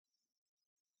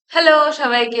Hello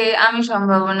সবাইকে, আমি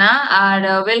সম্ভাবনা। আর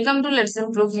welcome to let's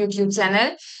improve YouTube channel.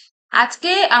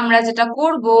 আজকে আমরা যেটা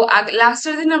করব,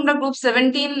 লাস্টের দিন আমরা গ্রুপ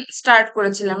 17 স্টার্ট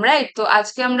করেছিলাম, রাইট? তো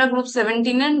আজকে আমরা গ্রুপ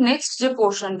 17 এর নেক্সট যে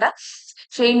পোর্শনটা,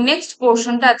 সেই নেক্সট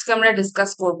পোর্শনটা আজকে আমরা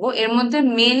ডিসকাস করব। এর মধ্যে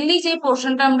মেইনলি যে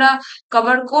পোর্শনটা আমরা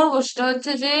কভার করব সেটা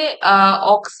হচ্ছে যে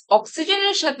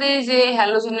অক্সিজেনের সাথে যে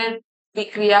হ্যালোজেনের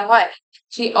বিক্রিয়া হয়,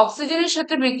 সেই অক্সিজেনের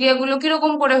সাথে বিক্রিয়াগুলো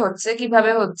কিরকম করে হচ্ছে,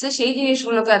 কিভাবে হচ্ছে, সেই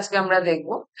জিনিসগুলোকে আজকে আমরা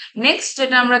দেখবো। নেক্সট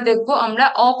যেটা আমরা দেখবো, আমরা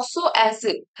অক্সো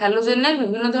অ্যাসিড, হ্যালোজেনের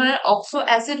বিভিন্ন ধরনের অক্সো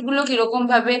অ্যাসিড গুলো কিরকম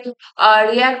ভাবে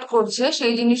রিয়াক্ট করছে,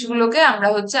 সেই জিনিসগুলোকে আমরা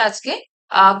হচ্ছে আজকে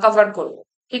কভার করব।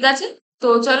 ঠিক আছে?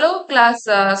 তো চলো ক্লাস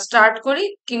স্টার্ট করি,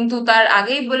 কিন্তু তার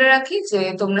আগেই বলে রাখি যে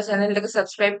তোমরা চ্যানেলটাকে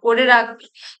সাবস্ক্রাইব করে রাখবে,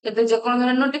 যাতে যে কোনো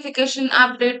ধরনের নোটিফিকেশন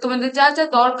আপডেট তোমাদের যা যা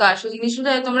দরকার সেই জিনিসগুলো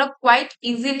যাতে তোমরা কোয়াইট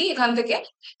ইজিলি এখান থেকে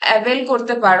অ্যাভেল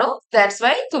করতে পারো। দ্যাটস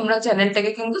ওয়াই তোমরা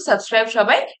চ্যানেলটাকে কিন্তু সাবস্ক্রাইব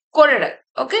সবাই করে রাখবে।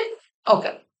 ওকে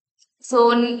ওকে। সো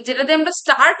যেটাতে আমরা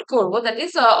স্টার্ট করব, দ্যাট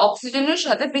ইজ অক্সিজেনের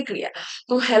সাথে বিক্রিয়া।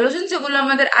 তো হ্যালোজেন যেগুলো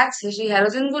আমাদের আছে, সেই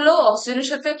হ্যালোজেন গুলো অক্সিজেনের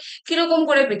সাথে কিরকম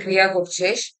করে বিক্রিয়া করছে,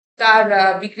 তার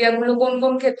বিক্রিয়াগুলো কোন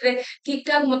কোন ক্ষেত্রে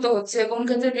ঠিকঠাক মতো হচ্ছে, কোন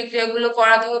ক্ষেত্রে বিক্রিয়াগুলো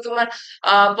করাতেও তোমার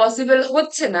পসিবল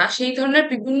হচ্ছে না, সেই ধরনের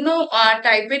বিভিন্ন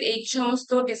টাইপের এই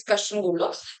সমস্ত ডিসকাশন গুলো,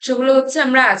 সেগুলো হচ্ছে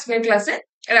আমরা আজকের ক্লাসে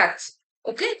রাখছি।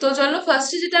 ওকে, তো চলো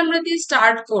ফার্স্টে যেটা আমরা দিয়ে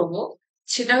স্টার্ট করব,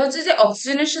 সেটা হচ্ছে যে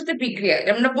অক্সিজেনের সাথে বিক্রিয়া,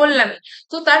 এটা আমরা বললাম।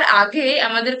 তো তার আগে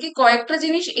আমাদেরকে কয়েকটা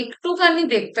জিনিস একটুখানি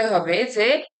দেখতে হবে যে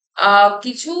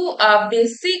কিছু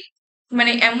বেসিক,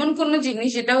 মানে এমন কোনো জিনিস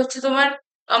যেটা হচ্ছে তোমার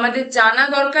আমাদের জানা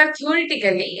দরকার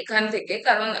থিওরিটিক্যালি এখান থেকে,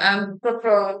 কারণ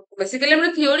বেসিক্যালি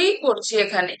আমরা থিওরি করছি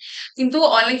এখানে, কিন্তু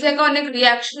অনেক জায়গায় অনেক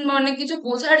রিয়াকশন বা অনেক কিছু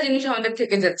বোঝার জিনিস আমাদের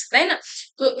থেকে যাচ্ছে, তাই না?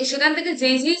 তো সেখান থেকে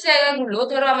যেই যেই জায়গাগুলো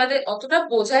ধরো আমাদের অতটা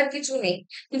বোঝার কিছু নেই,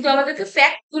 কিন্তু আমাদেরকে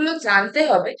ফ্যাক্ট গুলো জানতে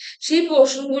হবে, সেই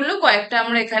পোর্শন গুলো কয়েকটা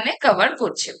আমরা এখানে কভার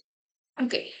করছি।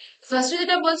 ওকে, ফার্স্টে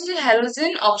যেটা বলছি যে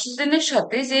হ্যালোজেন অক্সিজেনের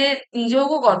সাথে যে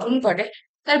দ্বিযৌগ গঠন করে,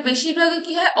 তার বেশিরভাগই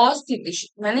কি হয়, অস্থিতিশীল,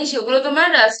 মানে সেগুলো তোমার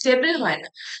স্টেবল হয় না।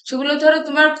 সেগুলো ধরো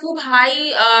তোমার খুব হাই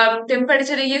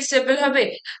টেম্পারেচারে গিয়ে স্টেবল হবে,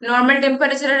 নর্মাল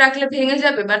টেম্পারেচারে রাখলে ভেঙে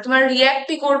যাবে, বা তোমার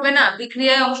রিয়াক্টই করবে না,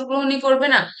 বিক্রিয়ায় অংশগ্রহণই করবে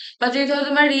না, বা যদি ধরো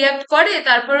তোমার রিয়াক্ট করে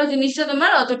তারপরেও জিনিসটা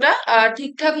তোমার অতটা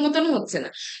ঠিকঠাক মতন হচ্ছে না।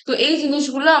 তো এই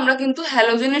জিনিসগুলো আমরা কিন্তু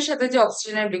হ্যালোজেনের সাথে যে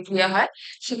অক্সিজেনের বিক্রিয়া হয়,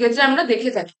 সেক্ষেত্রে আমরা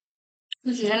দেখে থাকি।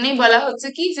 সেজন্যই বলা হচ্ছে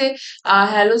কি যে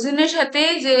হ্যালোজেনের সাথে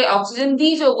যে অক্সিজেন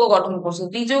দ্বিযৌগ গঠন করছে,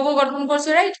 দ্বিযৌগ গঠন করছে,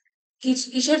 রাইট?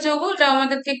 কিসের যৌগ, এটা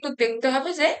আমাদেরকে একটু দেখতে হবে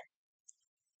যে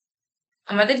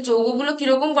আমাদের যৌগগুলো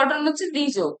কিরকম গঠন হচ্ছে,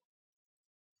 দ্বিযৌগ।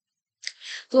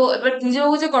 তো এবার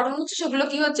দ্বিযৌগ যে গঠন হচ্ছে সেগুলো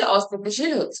কি হচ্ছে,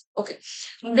 অস্থিতিশীল হচ্ছে। ওকে,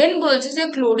 দেন বলছে যে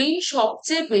ক্লোরিন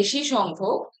সবচেয়ে বেশি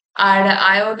সংখ্যক আর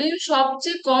আয়োডিন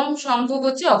সবচেয়ে কম সংখ্যক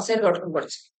হচ্ছে অক্সাইড গঠন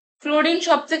করছে। ক্লোরিন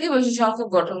সব থেকে বেশি সংখ্যক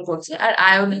গঠন করছে আর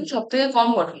আয়োডিন সব থেকে কম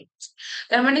গঠন করছে।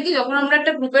 তার মানে কি, যখন আমরা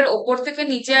একটা গ্রুপের ওপর থেকে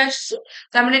নিচে আসছি,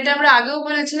 তার মানে এটা আমরা আগেও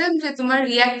বলেছিলাম যে তোমার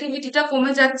রিয়াক্টিভিটিটা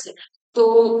কমে যাচ্ছে। তো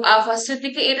ফার্স্টের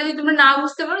দিকে এটা যদি তোমরা না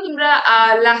বুঝতে পারো, তোমরা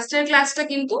লাস্টের ক্লাসটা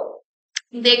কিন্তু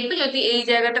দেখবে, যদি এই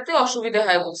জায়গাটাতে অসুবিধা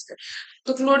হয় বুঝতে।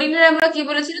 তো ক্লোরিনের আমরা কি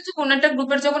বলেছিলাম যে কোন একটা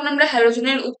গ্রুপের যখন আমরা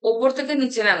হ্যালোজেনের ওপর থেকে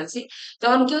নিচে নামছি,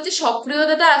 তখন কি হচ্ছে,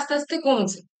 সক্রিয়তাটা আস্তে আস্তে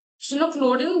কমছে। শুনো,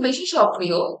 ক্লোরিন বেশি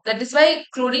সক্রিয়, দ্যাট ইজ ওয়াই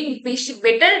ক্লোরিন বেশি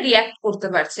বেটার রিয়াক্ট করতে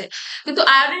পারছে। কিন্তু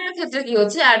আয়োডিনের ক্ষেত্রে কি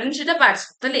হচ্ছে, আয়োডিন সেটা পারছে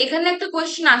না। তাহলে এখানে একটা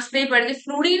কোয়েশ্চেন আসতেই পারে যে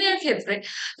ফ্লুরিনের ক্ষেত্রে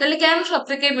তাহলে কেন সব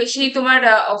থেকে বেশি তোমার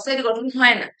অক্সাইড গঠন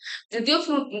হয় না? যদিও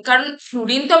কারণ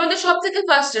ফ্লুরিন তো আমাদের সব থেকে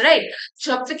ফার্স্ট, রাইট?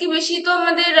 সব থেকে বেশি তো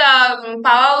আমাদের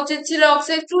পাওয়া উচিত ছিল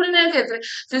অক্সাইড ফ্লুরিনের ক্ষেত্রে।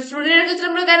 তো ফ্লুরিনের ক্ষেত্রে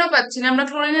আমরা কেন পাচ্ছি না, আমরা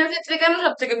ক্লোরিনের ক্ষেত্রে কেন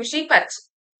সব থেকে বেশি পাচ্ছি?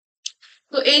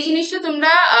 তো এই জিনিসটা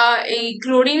তোমরা এই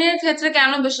ক্লোরিনের ক্ষেত্রে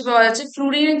কেন বেশি পাওয়া যাচ্ছে,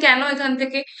 ফ্লুরিন কেন এখান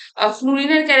থেকে,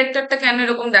 ফ্লুরিনের ক্যারেক্টারটা কেন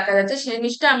এরকম দেখা যাচ্ছে, সেই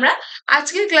জিনিসটা আমরা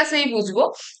আজকের ক্লাসেই বুঝবো।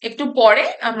 একটু পরে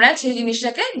আমরা সেই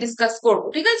জিনিসটাকে ডিসকাস করবো,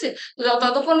 ঠিক আছে? তো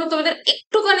ততক্ষণ তোমাদের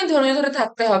একটুখানি ধৈর্য ধরে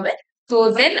থাকতে হবে। তো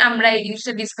দেন আমরা এই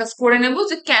জিনিসটা ডিসকাস করে নেব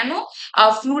যে কেন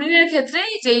ফ্লুরিনের ক্ষেত্রে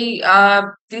যেই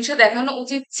জিনিসটা দেখানো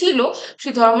উচিত ছিল,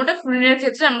 সেই ধর্মটা ফ্লুরিনের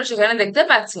ক্ষেত্রে আমরা সেখানে দেখতে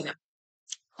পাচ্ছি না।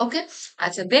 ওকে,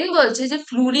 আচ্ছা, দেন বলছে যে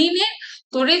ফ্লুরিনের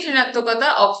তড়িৎ ঋণাত্মকতা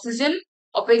অক্সিজেন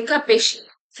অপেক্ষা বেশি।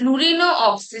 ফ্লুরিন ও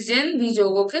অক্সিজেন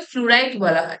দ্বিযৌগকে ফ্লুরাইড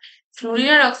বলা হয়। ফ্লুরিন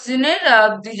আর অক্সিজেনের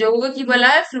দ্বিযৌগকে কি বলা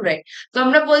হয়, ফ্লুরাইড। তো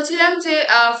আমরা বলছিলাম যে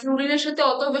ফ্লুরিনের সাথে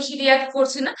অত বেশি রিয়াক্ট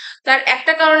করছে না, তার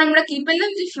একটা কারণ আমরা কি পেলাম,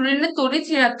 যে ফ্লুরিনের তড়িৎ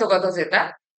ঋণাত্মকতা যেটা,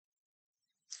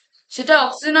 সেটা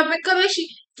অক্সিজেন অপেক্ষা বেশি।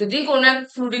 যদি কোনো এক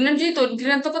ফ্লুরিনের যদি তড়িৎ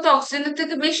ঋণাত্মকতা অক্সিজেনের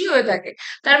থেকে বেশি হয়ে থাকে,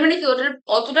 তার মানে কি ওটার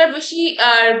অতটা বেশি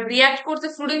রিয়াক্ট করতে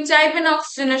ফ্লুরিন চাইবে না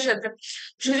অক্সিজেনের সাথে।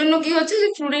 সেজন্য কি হচ্ছে, যে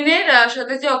ফ্লুরিনের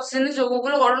সাথে যে অক্সিজেনের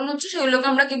যৌগগুলো গঠন হচ্ছে সেগুলোকে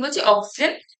আমরা কি বলছি,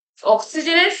 অক্সিজেন,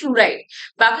 অক্সিজেনের ফ্লুরাইড।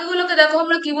 বাকিগুলোকে দেখো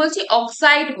আমরা কি বলছি,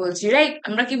 অক্সাইড বলছি, রাইট?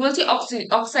 আমরা কি বলছি,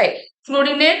 অক্সাইড।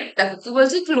 ফ্লোরিনের, দেখো কি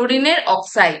বলছি, ফ্লোরিনের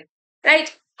অক্সাইড, রাইট?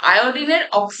 আয়োডিনের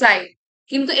অক্সাইড।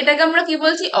 কিন্তু এটাকে আমরা কি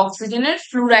বলছি? অক্সিজেনের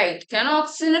ফ্লুরাইড। কেন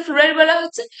অক্সিজেনের ফ্লুরাইড বলা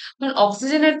হচ্ছে? কারণ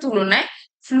অক্সিজেনের তুলনায়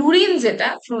ফ্লুরিন যেটা,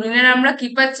 ফ্লুরিনের আমরা কি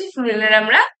পাচ্ছি? ফ্লুরিনের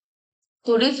আমরা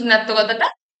তড়িৎ ঋণাত্মকতাটা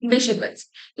বেশি পাচ্ছি।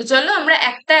 তো চলো আমরা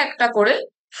একটা একটা করে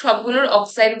সবগুলোর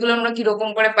অক্সাইড গুলো আমরা কিরকম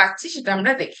করে পাচ্ছি সেটা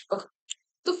আমরা দেখি।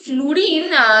 তো ফ্লুরিন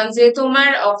যে তোমার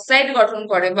অক্সাইড গঠন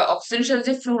করে বা অক্সিজেনের সাথে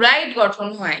যে ফ্লুরাইড গঠন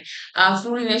হয়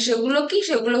ফ্লুরিনের, সেগুলো কি?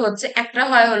 সেগুলো হচ্ছে, একটা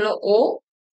হয় হলো O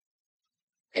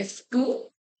F2,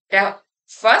 এটা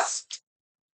ফার্স্ট,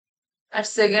 আর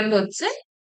সেকেন্ড হচ্ছে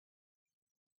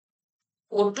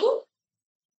O2।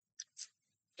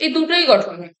 এই দুটোই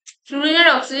গঠন হয় ফ্লুরিন আর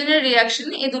অক্সিজেনের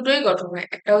রিয়াকশনে, এই দুটোই গঠন হয়।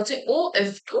 একটা হচ্ছে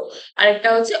OF2 আর একটা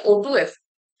হচ্ছে O2F।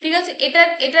 ঠিক আছে, এটার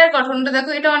এটার গঠনটা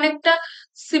দেখো, এটা অনেকটা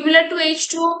সিমিলার টু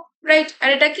H2O, রাইট? আর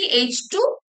এটা কি?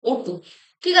 H2O2।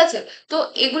 ঠিক আছে, তো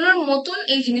এগুলোর মতন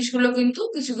এই জিনিসগুলো কিন্তু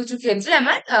কিছু কিছু ক্ষেত্রে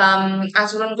আমার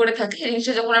আচরণ করে থাকে। এই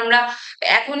জিনিসটা যখন আমরা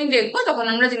এখনই দেখবো তখন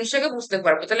আমরা জিনিসটাকে বুঝতে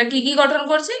পারবো। তাহলে কি কি গঠন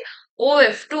করছে?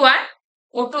 OF2 আর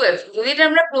O2F। যদি এটা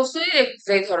আমরা প্রস্তুতি দেখতে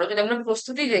যাই, ধরো যদি আমরা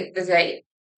প্রস্তুতি দেখতে যাই,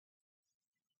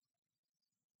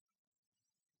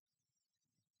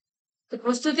 তো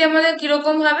প্রস্তুতি আমাদের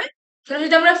কিরকম হবে? ধরো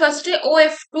যদি আমরা ফার্স্টে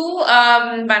OF2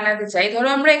 বানাতে চাই, ধরো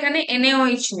আমরা এখানে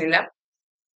NaOH নিলাম,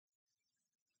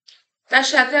 তার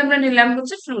সাথে আমরা নিলাম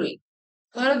হচ্ছে ফ্লুরিন,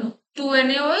 ধরো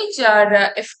 2NaOH আর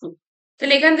F2।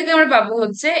 তাহলে এখান থেকে আমরা পাবো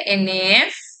হচ্ছে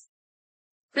NaF,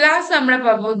 প্লাস আমরা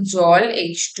পাবো জল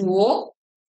H2O,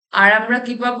 আর আমরা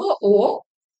কি পাবো?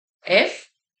 OF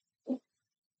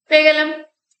পেয়ে গেলাম।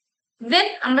 দেন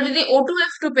আমরা যদি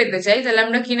O2F2 পেতে চাই, তাহলে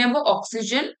আমরা কি নেবো?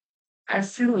 অক্সিজেন আর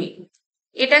ফ্লুইড।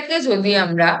 এটাকে যদি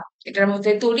আমরা এটার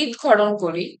মধ্যে তড়িৎক্ষরণ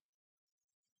করি,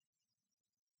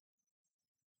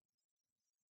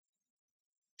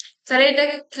 তাহলে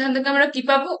এটাকে এখান থেকে আমরা কি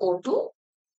পাবো?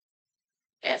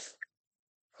 O2F।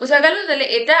 বোঝা গেল? তাহলে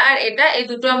এটা আর এটা, এই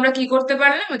দুটো আমরা কি করতে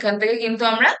পারলাম? এখান থেকে কিন্তু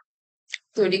আমরা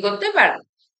তৈরি করতে পারলাম।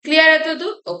 ক্লিয়ার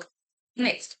এতদূর? ওকে।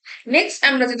 নেক্সট, নেক্সট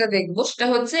আমরা যেটা দেখবো সেটা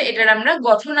হচ্ছে এটার আমরা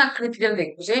গঠন আকৃতিটা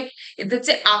দেখবো, যে এদের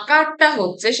যে আকারটা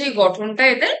হচ্ছে সেই গঠনটা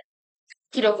এদের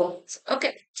কিরকম হচ্ছে। ওকে,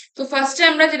 তো ফার্স্টে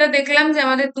আমরা যেটা দেখলাম যে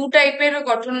আমাদের দু টাইপের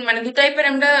গঠন, মানে দু টাইপের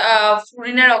আমরা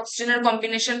ফ্লুরিন আর অক্সিজেনের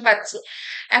কম্বিনেশন পাচ্ছি।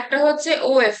 একটা হচ্ছে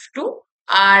OF2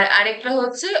 আর আরেকটা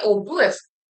হচ্ছে O2F।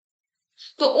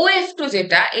 তো OF2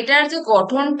 যেটা, এটার যে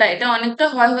গঠনটা, এটা অনেকটা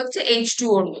হয় হচ্ছে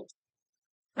H2O-র মতো।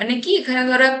 মানে কি, এখানে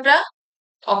ধরো একটা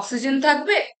অক্সিজেন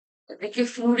থাকবে, ওদিকে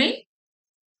ফ্লুরিন,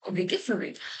 ওদিকে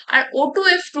ফ্লুরিন। আর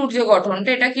O2F2-র যে গঠনটা,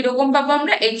 এটা কিরকম পাবো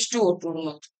আমরা? H2O2-র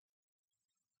মতো।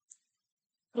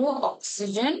 তো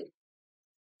অক্সিজেন,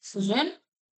 অক্সিজেন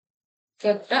কে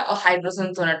একটা হাইড্রোজেন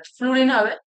তো না, ফ্লুরিন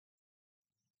হবে।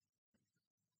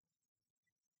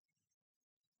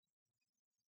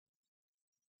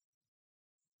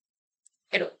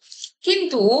 এরকম।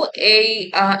 কিন্তু এই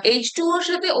H2O-র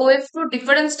সাথে OF2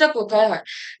 ডিফারেন্সটা কোথায় হয়?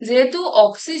 যেহেতু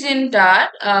অক্সিজেনটার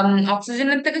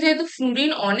অক্সিজেনের থেকে যেহেতু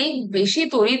ফ্লুরিন অনেক বেশি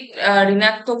তড়িৎ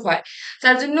ঋণাত্মক হয়,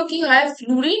 তার জন্য কি হয়?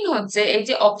 ফ্লুরিন হচ্ছে এই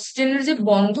যে অক্সিজেনের যে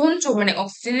বন্ধন জোড়, মানে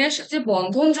অক্সিজেনের সাথে যে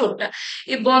বন্ধন জোড়টা,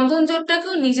 এই বন্ধন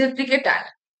জোড়টাকেও নিজের দিকে টানে,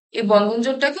 এই বন্ধন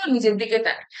জোড়টাকেও নিজের দিকে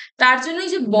টানে। তার জন্য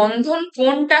এই যে বন্ধন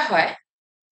কোণটা হয়,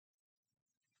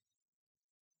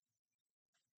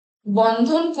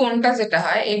 বন্ধন কোণটা যেটা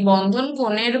হয়, এই বন্ধন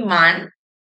কোণের মান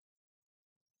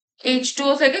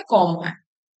H2O থেকে কম হয়।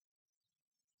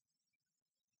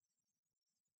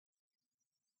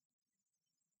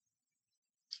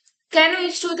 কেন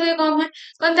H2O থেকে কম হয়?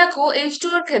 কারণ দেখো,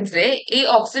 H2O এর ক্ষেত্রে এই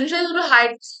অক্সিজেনের সাথে দুটো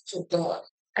হাইড্রোজেন যুক্ত হয়,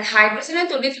 আর হাইড্রোজেনের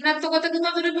তড়িৎ ঋণাত্মকতা কিন্তু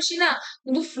অতটা বেশি না।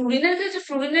 কিন্তু ফ্লুরিনের ক্ষেত্রে,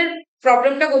 ফ্লুরিনের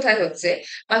প্রবলেমটা কোথায় হচ্ছে,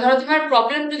 বা ধরো তোমার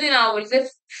প্রবলেম যদি না বলি, যে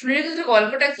ফ্লুরিনের ক্ষেত্রে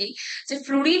গল্পটা কি, যে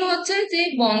ফ্লুরিন হচ্ছে যে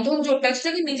বন্ধন জোড়টা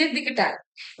সেটাকে নিজের দিকে টানে।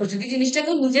 তো যদি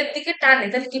জিনিসটাকে নিজের দিকে টানে,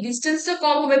 তাহলে কি ডিস্টেন্সটা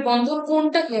কম হবে, বন্ধন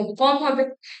কোণটা কি হবে? কম হবে।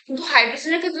 কিন্তু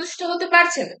হাইড্রোজেনের ক্ষেত্রে সেটা হতে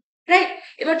পারছে না, রাইট?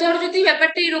 এবার ধরো যদি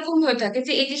ব্যাপারটা এরকম হয়ে থাকে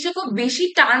যে এই জিনিসটা খুব বেশি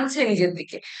টানছে নিজের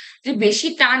দিকে, যে বেশি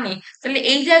টানে, তাহলে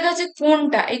এই জায়গা যে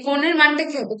কোণটা, এই কোণের মানটা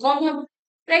কি হবে? কম হবে,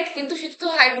 রাইট? কিন্তু সেটা তো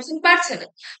হাইড্রোজেন পারছে না।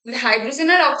 হাইড্রোজেন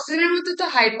আর অক্সিজেনের মধ্যে তো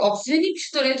অক্সিজেনই বেশি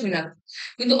তড়িৎ ঋণাত্মক,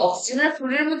 কিন্তু অক্সিজেন আর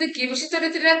ফ্লুরিনের মধ্যে কে বেশি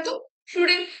তড়িৎ ঋণাত্মক?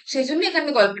 ফ্লুরিন। সেই জন্য এখানে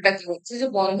গল্পটা কি হচ্ছে, যে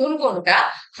বন্ধন কোণটা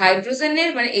হাইড্রোজেনের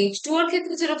মানে H2O এর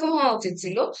ক্ষেত্রে যেরকম হওয়া উচিত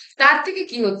ছিল, তার থেকে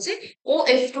কি হচ্ছে,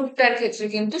 OF2 টার ক্ষেত্রে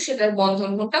কিন্তু সেটার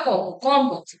বন্ধন কোণটা কম কম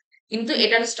হচ্ছে। কিন্তু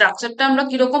এটার স্ট্রাকচারটা আমরা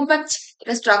কিরকম পাচ্ছি?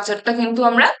 এটা স্ট্রাকচারটা কিন্তু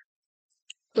আমরা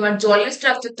তোমার জলের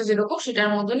স্ট্রাকচারটা যেরকম সেটার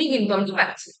মতনই কিন্তু আমরা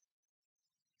পাচ্ছি।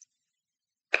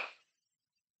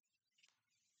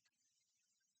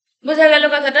 বোঝা গেল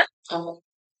কথাটা?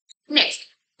 নেক্সট,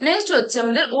 নেক্সট হচ্ছে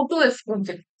আমাদের O2F2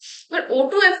 ক্ষেত্রে। এবার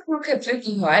O2F2 ক্ষেত্রে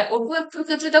কি হয়, O2F2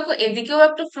 ক্ষেত্রে দেখো এদিকেও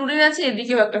একটা ফ্লুরিন আছে,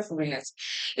 এদিকেও একটা ফ্লুরিন আছে।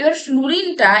 এবার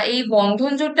ফ্লুরিনটা এই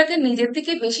বন্ধন জোড়টাকে নিজের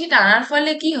দিকে বেশি টানার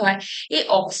ফলে কি হয়, এই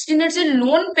অক্সিজেনের যে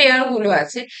লোন পেয়ার গুলো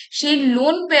আছে, সেই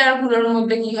লোন পেয়ার গুলোর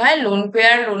মধ্যে কি হয়, লোন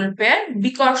পেয়ার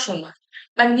বিকর্ষণ হয়,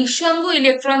 বা নিঃসঙ্গ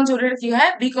ইলেকট্রন জোড়ের কি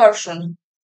হয়, বিকর্ষণ হয়।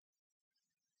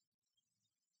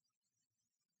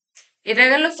 এটা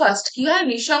গেল ফার্স্ট, কি হয়,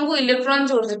 নিঃসঙ্গ ইলেকট্রন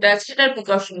জোড় যেটা আছে সেটার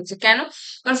বিকর্ষণ হচ্ছে। কেন?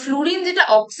 কারণ ফ্লুরিন যেটা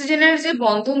অক্সিজেনের যে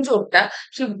বন্ধন জোড়টা,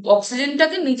 সেই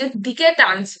অক্সিজেনটাকে নিজের দিকে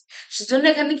টানছে, সেজন্য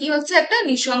এখানে কি হচ্ছে, একটা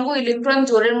নিঃসঙ্গ ইলেকট্রন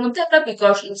জোড়ের মধ্যে একটা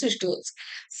বিকর্ষণ সৃষ্টি হচ্ছে।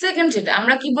 সেকেন্ড যেটা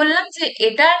আমরা কি বললাম, যে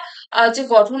এটার যে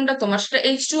গঠনটা তোমার সেটা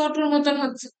H2O2 এর মতন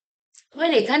হচ্ছে। এবার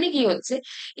এখানে কি হচ্ছে,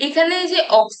 এখানে যে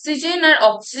অক্সিজেন আর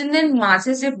অক্সিজেনের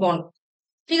মাঝে যে বন্ড,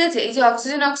 ঠিক আছে, এই যে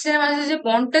অক্সিজেন অক্সিজেনের মাঝে যে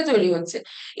বন্ডটা তৈরি হচ্ছে,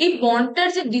 এই বন্ডটার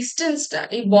যে ডিস্টেন্সটা,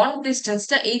 এই বন্ড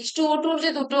ডিস্টেন্সটা H2O2 যে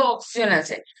দুটো অক্সিজেন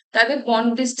আছে তাদের বন্ড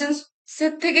ডিস্টেন্স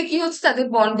এর থেকে কি হচ্ছে, তাদের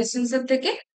বন্ড ডিস্টেন্স এর থেকে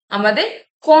আমাদের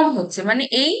কম হচ্ছে। মানে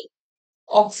এই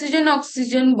অক্সিজেন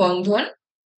অক্সিজেন বন্ধন,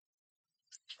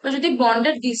 বা যদি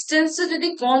বন্ডের ডিস্টেন্সটা যদি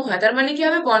কম হয়, তার মানে কি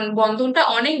হবে, বন্ধনটা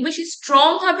অনেক বেশি স্ট্রং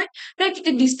হবে। রাইট?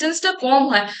 যদি ডিস্টেন্সটা কম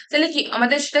হয়, তাহলে কি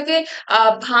আমাদের সেটাকে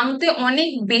ভাঙতে অনেক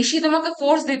বেশি তোমাকে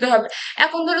ফোর্স দিতে হবে।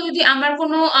 এখন ধরো যদি আমার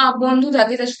কোনো বন্ধু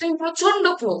থাকে তার সাথে আমি প্রচন্ড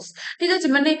ক্লোজ, ঠিক আছে,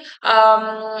 মানে আম,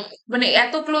 মানে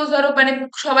এত ক্লোজ, ধরো মানে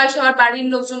সবাই সবার বাড়ির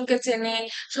লোকজনকে চেনে,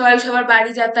 সবাই সবার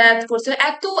বাড়ি যাতায়াত করছে,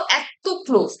 এত এত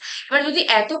ক্লোজ। এবার যদি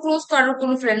এত ক্লোজ কারোর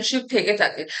কোনো ফ্রেন্ডশিপ থেকে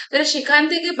থাকে, তাহলে সেখান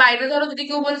থেকে বাইরে ধরো যদি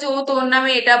কেউ বলছে ও তোর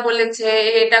নামে এটা বলেছে,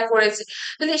 এটা করেছে,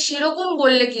 তাহলে সেরকম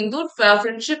বললে কিন্তু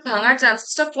ফ্রেন্ডশিপ ভাঙার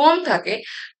চান্সেসটা কম থাকে।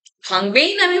 ভাঙবেই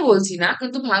না আমি বলছি না,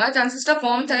 কিন্তু ভাঙার চান্সেসটা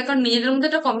কম থাকে, কারণ নিজেদের মধ্যে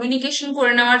একটা কমিউনিকেশন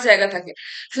করে নেওয়ার জায়গা থাকে।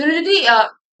 সেখানে যদি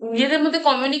নিজেদের মধ্যে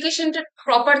কমিউনিকেশনটা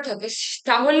প্রপার থাকে,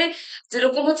 তাহলে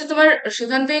যেরকম হচ্ছে তোমার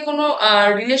সেখান থেকে কোনো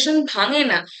রিলেশন ভাঙে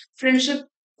না, ফ্রেন্ডশিপ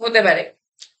হতে পারে।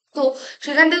 তো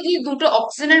সেখান থেকে যদি দুটো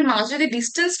অক্সিজেনের মাঝে যদি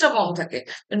ডিস্টেন্সটা কম থাকে,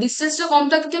 ডিস্টেন্সটা কম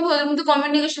থাকলে কি হবে, ওদের মধ্যে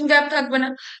কমিউনিকেশন গ্যাপ থাকবে না।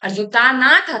 আর যদি তা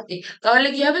না থাকে, তাহলে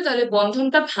কি হবে, তাহলে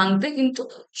বন্ধনটা ভাঙতে কিন্তু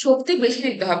শক্তি বেশি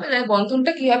দিতে হবে, তাহলে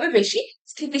বন্ধনটা কি হবে, বেশি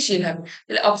স্থিতিশীল হবে।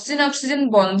 তাহলে অক্সিজেন অক্সিজেন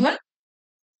বন্ধন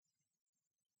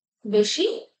বেশি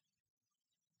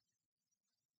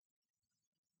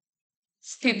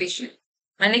স্থিতিশীল,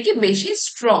 মানে কি বেশি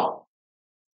স্ট্রং।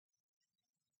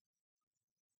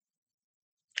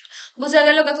 বোঝা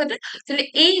গেল কথাটা? তাহলে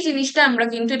এই জিনিসটা আমরা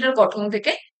কিন্তু এটার গঠন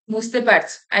থেকে বুঝতে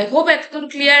পারছি। আই হোপ এতক্ষণ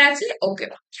ক্লিয়ার আছে। ওকে,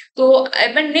 তো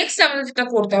এবার নেক্সট আমাদের যেটা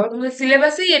করতে হবে, তোমাদের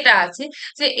সিলেবাসেই এটা আছে,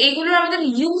 যে এইগুলো আমাদের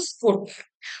ইউজ করতে হবে।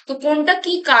 তো কোনটা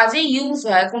কি কাজে ইউজ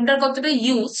হয়, কোনটার কতটা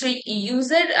ইউজ, সেই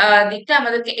ইউজের দিকটা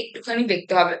আমাদেরকে একটুখানি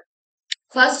দেখতে হবে।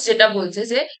 ফার্স্ট যেটা বলছে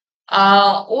যে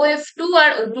OF2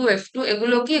 আর O2F2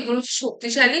 এগুলো কি, এগুলো হচ্ছে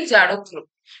শক্তিশালী জারক দ্রব্য।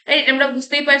 রাইট? আমরা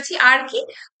বুঝতেই পারছি। আর কি,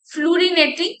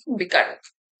 ফ্লুরিনেটিং বিকারক।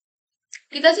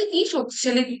 ঠিক আছে, কি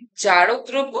শক্তিশালী জারক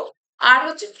দ্রব্য, আর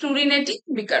হচ্ছে ফ্লুরিনেটিং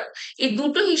বিকারক। এই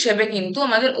দুটো হিসেবে কিন্তু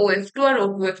আমাদের OF2 আর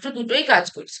O2F2 দুটোই কাজ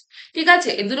করছে। ঠিক আছে,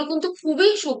 এই দুটো কিন্তু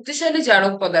খুবই শক্তিশালী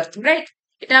জারক পদার্থ। রাইট?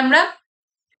 এটা আমরা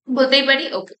বলতেই পারি।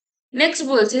 ওকে, নেক্সট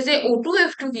বলছে যে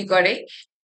O2F2 কি করে,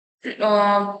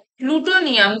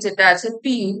 প্লুটোনিয়াম যেটা আছে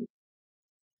পিউ,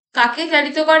 কাকে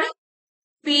জারিত করে,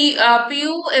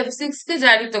 PuF6 কে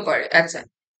জারিত করে। আচ্ছা,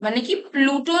 মানে কি,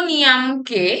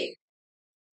 প্লুটোনিয়ামকে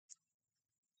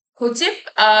হচ্ছে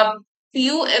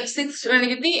PuF6, মানে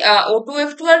যদি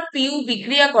O2F2 আর পিউ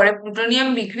বিক্রিয়া করে, প্লুটোনিয়াম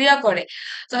বিক্রিয়া করে,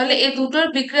 তাহলে এই দুটোর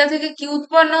বিক্রিয়া থেকে কি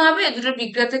উৎপন্ন হবে, এই দুটোর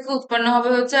বিক্রিয়া থেকে উৎপন্ন হবে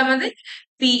হচ্ছে আমাদের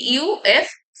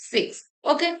PuF6।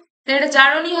 ওকে, এটা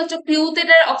জারণই হচ্ছে, পিউতে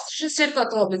এটার অক্সিডেশন স্টেট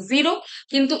কত হবে, 0,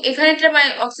 কিন্তু এখানে এটা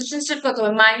অক্সিডেশন স্টেট কত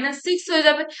হবে, -6 হয়ে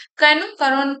যাবে। কেন?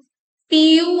 কারণ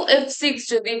PuF6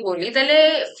 যদি বলি, তাহলে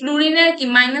ফ্লুরিনের কি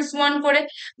 -1 করে,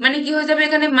 মানে কি হয়ে যাবে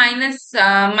এখানে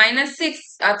 -6,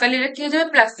 তাহলে এটা কি হয়ে যাবে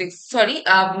 +6, সরি,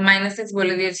 -6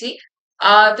 বলে দিয়েছি।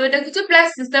 তো এটা কি হচ্ছে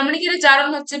 +6, তার মানে কি এটা জারণ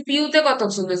হচ্ছে, পিউতে কত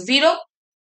ছিল, 0,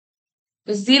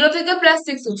 0 থেকে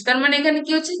 +6 হচ্ছে, তার মানে এখানে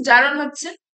কি হচ্ছে, জারণ হচ্ছে।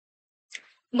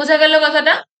 বোঝা গেল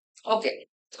কথাটা? ওকে,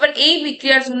 এবার এই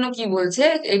বিক্রিয়ার জন্য কি বলছে,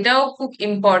 এটাও খুব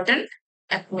ইম্পর্টেন্ট।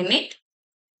 এক মিনিট।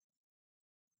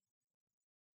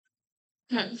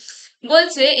 হুম,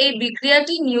 বলছে এই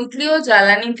বিক্রিয়াটি নিউক্লিয়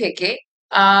জ্বালানি থেকে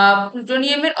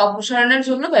প্লুটোনিয়ামের অপসারণের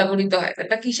জন্য ব্যবহৃত হয়।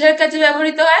 এটা কিসের কাজে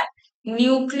ব্যবহৃত হয়?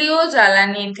 নিউক্লিয়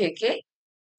জ্বালানি থেকে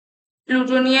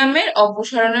প্লুটোনিয়ামের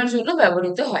অপসারণের জন্য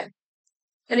ব্যবহৃত হয়।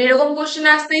 তাহলে এরকম কোশ্চেন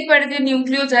আসতেই পারে যে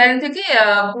নিউক্লিয় জ্বালানি থেকে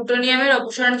প্লুটোনিয়ামের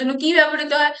অপসারণের জন্য কি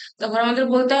ব্যবহৃত হয়, তখন আমাদের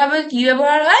বলতে হবে কি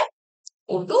ব্যবহার হয়,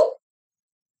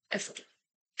 O2F2।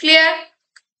 ক্লিয়ার?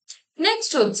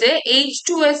 নেক্সট হচ্ছে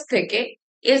H2S থেকে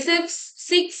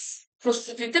SF6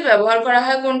 প্রস্তুতিতে ব্যবহার করা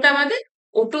হয় কোনটা, আমাদের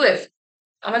O2F।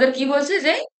 আমাদের কি বলছে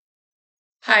যে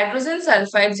হাইড্রোজেন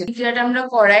সালফাইড যে বিক্রিয়াটা আমরা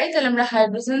করাই, তাহলে আমরা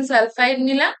হাইড্রোজেন সালফাইড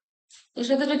নিলাম। এর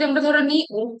সাথে যদি আমরা ধরো নিই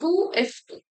O2F2,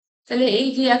 তাহলে এই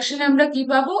রিয়াকশনে আমরা কি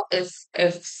পাবো?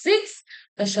 SF6,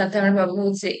 তার সাথে আমরা পাবো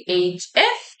হচ্ছে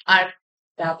HF, আর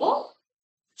পাবো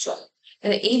জল।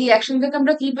 তাহলে এই রিয়াকশন থেকে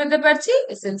আমরা কি পেতে পারছি?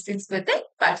 SF6 পেতে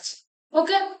পারছি।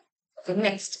 ওকে,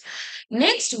 নেক্সট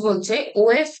নেক্সট বলছে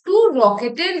OF2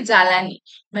 রকেটের জ্বালানি।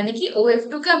 মানে কি,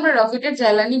 OF2 কে আমরা রকেটের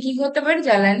জ্বালানি কি করতে পারি?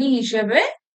 জ্বালানি হিসেবে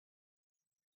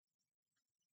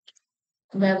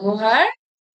ব্যবহার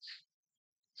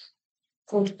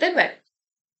করতে পারি।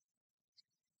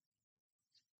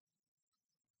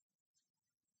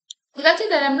 ঠিক আছে,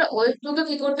 তাহলে আমরা OF2 কে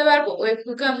কি করতে পারবো? OF2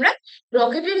 কে আমরা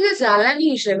রকেটের যে জ্বালানি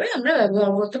হিসেবে আমরা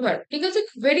ব্যবহার করতে পারবো। ঠিক আছে,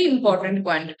 ভেরি ইম্পর্টেন্ট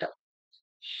পয়েন্ট এটা।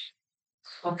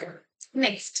 ওকে,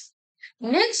 নেক্সট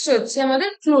নেক্সট হচ্ছে আমাদের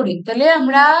ক্লোরিন। তাহলে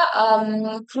আমরা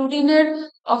ক্লোরিনের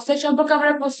অক্সাইড সম্পর্কে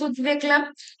আমরা প্রস্তুতি দেখলাম,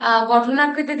 গঠন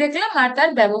আকৃতি দেখলাম, আর তার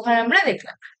ব্যবহার আমরা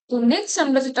দেখলাম। তো নেক্সট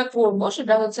আমরা যেটা করব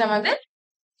সেটা হচ্ছে আমাদের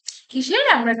কিসের,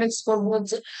 আমরা নেক্সট করবো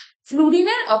হচ্ছে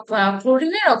ক্লোরিনের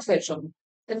অক্সাইড সম্পর্কে।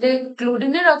 তাহলে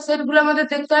ক্লোরিনের অক্সাইড গুলো আমাদের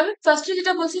দেখতে হবে। ফার্স্টে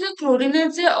যেটা বলছি যে ক্লোরিনের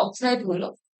যে অক্সাইড গুলো,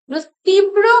 ওগুলো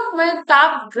তীব্র মানে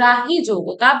তাপগ্রাহী যৌগ।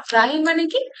 তাপগ্রাহী মানে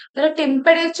কি, তারা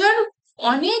টেম্পারেচার,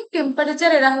 অনেক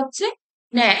টেম্পারেচার এরা হচ্ছে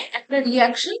নেয় একটা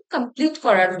রিয়াকশন কমপ্লিট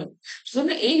করার জন্য।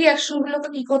 সেজন্য এই রিয়াকশন গুলোকে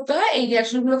কি করতে হয়, এই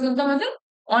রিয়াকশন গুলো কিন্তু আমাদের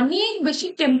অনেক বেশি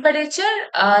টেম্পারেচার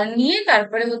নিয়ে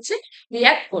তারপরে হচ্ছে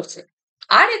রিয়াক্ট করছে।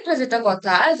 আর একটা যেটা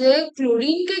কথা, যে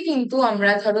ক্লোরিনকে কিন্তু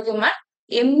আমরা ধরো তোমার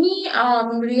এমনি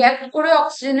রিয়াক্ট করে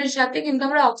অক্সিজেনের সাথে কিন্তু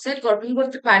আমরা অক্সাইড গঠন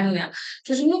করতে পারি না।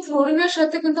 সেজন্য ক্লোরিনের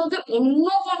সাথে কিন্তু আমাদের অন্য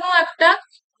কোনো একটা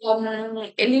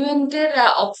এলিমেন্টের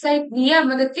অক্সাইড নিয়ে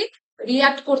আমাদেরকে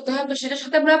রিয়াক্ট করতে হয়। তো সেটার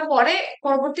সাথে আমরা পরে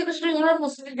পরবর্তী ক্ষেত্রে যখন আমরা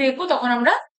প্রস্তুতি দেখবো তখন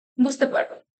আমরা বুঝতে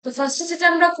পারবো। তো ফার্স্টে যেটা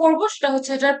আমরা করবো সেটা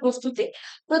হচ্ছে এটার প্রস্তুতি।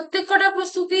 প্রত্যেক কটা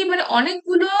প্রস্তুতি মানে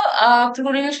অনেকগুলো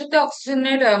ক্লোরিনের সাথে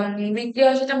অক্সিজেনের বিক্রিয়া,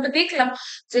 সেটা আমরা দেখলাম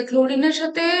যে ক্লোরিনের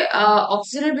সাথে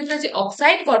অক্সিজেনের বিক্রিয়া যে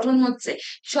অক্সাইড গঠন হচ্ছে,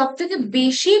 সব থেকে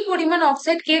বেশি পরিমাণ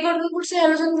অক্সাইড কে গঠন করছে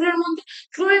হ্যালোজেন গুলোর মধ্যে?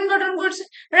 ক্লোরিন গঠন করছে,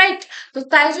 রাইট? তো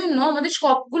তাই জন্য আমাদের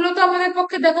সবগুলো তো আমাদের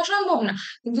পক্ষে দেখা সম্ভব না,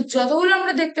 কিন্তু যতগুলো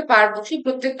আমরা দেখতে পারবো সেই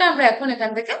প্রত্যেকটা আমরা এখন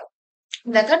এখান থেকে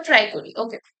দেখার ট্রাই করি।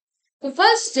 ওকে, তো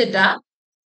ফার্স্ট যেটা,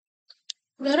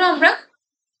 ধরো আমরা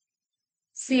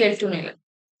Cl2 নিলাম,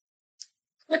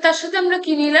 তার সাথে আমরা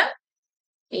কি নিলাম?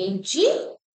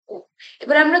 HgO।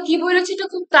 এবার আমরা কি বলেছি, এটা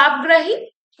খুব তাপগ্রাহী,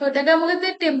 তো এটাকে আমাদের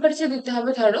টেম্পারেচার দিতে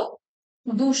হবে ধরো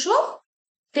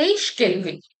 223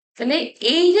 কেলভিন। তাহলে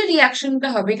এই যে রিয়াকশনটা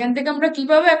হবে, এখান থেকে আমরা কি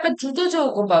পাবো? একটা দ্রুত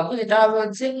যৌগ পাবো, যেটা হবে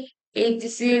হচ্ছে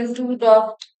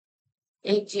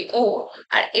HCl2.HgO।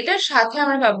 আর এটার সাথে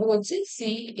আমরা পাবো হচ্ছে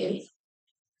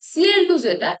Cl2,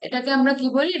 যেটা এটাকে আমরা কি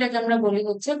বলি? এটাকে আমরা বলি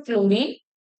হচ্ছে ক্লোরিন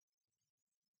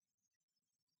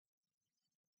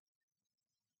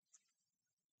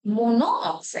মোনো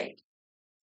অক্সাইড।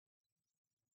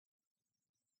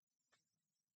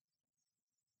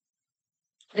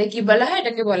 এটা কি বলা হয়?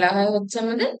 এটাকে বলা হয় হচ্ছে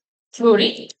আমাদের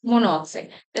ক্লোরিন মোনো অক্সাইড।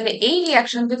 তাহলে এই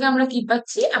রিয়াকশন থেকে আমরা কি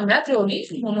পাচ্ছি? আমরা ক্লোরিন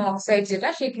মোনো অক্সাইড, যেটা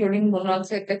সেই ক্লোরিন মোনো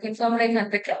অক্সাইডটা কিন্তু আমরা এখান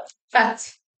থেকে পাচ্ছি।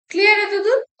 ক্লিয়ার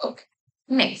এতদূর? ওকে,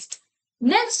 নেক্সট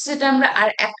নেক্সট যেটা আমরা আর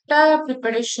একটা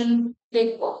প্রিপারেশন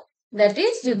দেখবো, দ্যাট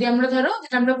ইজ, যদি আমরা ধরো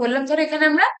যেটা আমরা বললাম, ধরো এখানে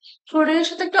আমরা ক্লোরিনের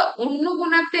সাথে একটা অন্য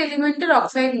কোনো একটা এলিমেন্টের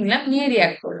অক্সাইড নিলাম, নিয়ে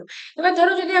রিয়াক্ট করলো। এবার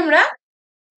ধরো যদি আমরা,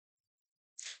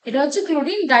 এটা হচ্ছে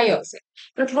ক্লোরিন ডাই অক্সাইড,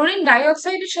 তো ক্লোরিন ডাই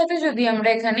অক্সাইডের সাথে যদি আমরা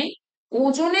এখানে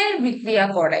ওজনের বিক্রিয়া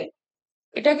করাই,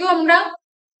 এটাকেও আমরা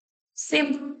সেম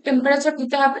টেম্পারেচার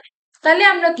দিতে হবে। তাহলে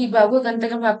আমরা কি পাবো? এখান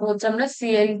থেকে পাবো হচ্ছে আমরা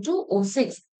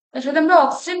Cl2O6, তার সাথে আমরা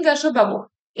অক্সিজেন গ্যাসও পাবো।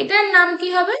 এটার নাম কি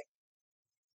হবে?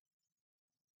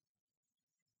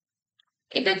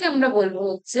 এটাকে আমরা বলবো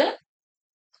হচ্ছে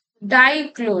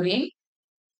ডাইক্লোরিন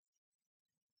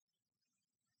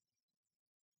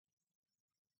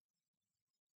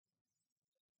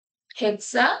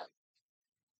হেক্সা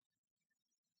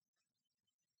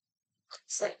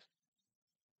অক্সাইড।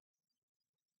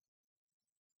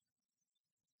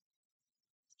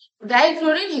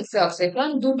 ডাইক্লোরিন হেক্সা অক্সাইড,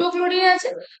 কারণ দুটো ক্লোরিন আছে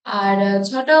আর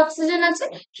 6টা অক্সিজেন আছে,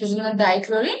 সেজন্য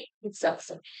ডাইক্লোরিন হেক্সা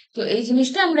অক্সাইড। তো এই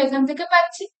জিনিসটা আমরা এখান থেকে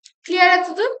পাচ্ছি। ক্লিয়ার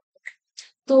আছে তো?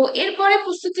 তো এরপরে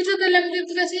প্রস্তুতিটা তাহলে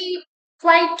আমাদের কাছে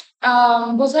কোয়াইট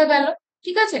বোঝা গেল।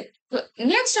 ঠিক আছে, তো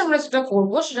নেক্সট আমরা যেটা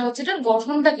করবো সেটা হচ্ছে এটার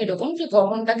গঠনটা কিরকম, সেই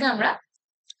গঠনটাকে আমরা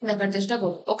দেখার চেষ্টা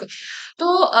করবো। ওকে, তো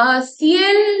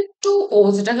Cl2O,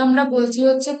 যেটাকে আমরা বলছি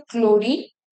হচ্ছে ক্লোরিন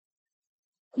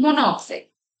মোনোঅক্সাইড,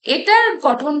 এটার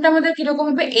গঠনটা আমাদের কিরকম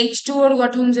হবে? H2O এর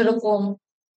গঠন যেরকম,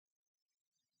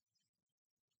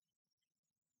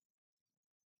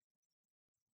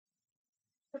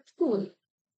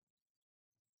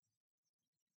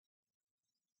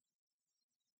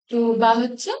 তো বা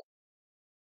হচ্ছে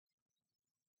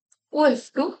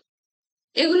OF2,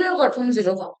 এগুলোর গঠন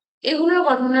যেরকম, এগুলোর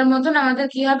গঠনের মতন আমাদের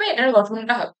কি হবে, এটার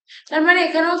গঠনটা হবে। তার মানে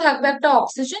এখানেও থাকবে একটা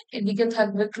অক্সিজেন, এদিকে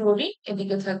থাকবে ক্লোরিন,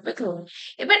 এদিকে থাকবে ক্লোরিন।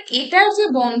 এবার এটার যে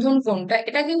বন্ধন কোণটা,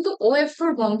 এটা কিন্তু OF2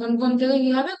 এর বন্ধন কোণ থেকে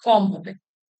কি হবে, কম হবে।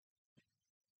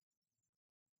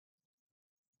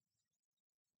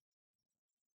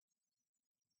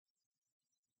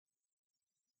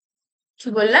 কি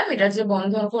বললাম, এটার যে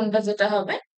বন্ধন কোণটা যেটা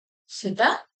হবে, সেটা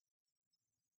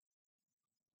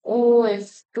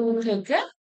OF2 থেকে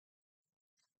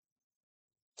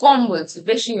কম, বলছি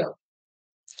বেশি হবে।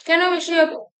 কেন বেশি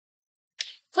হবে?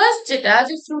 ফার্স্ট যেটা,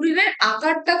 যে ফ্লুরিনের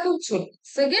আকারটা খুব ছোট।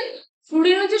 সেকেন্ড,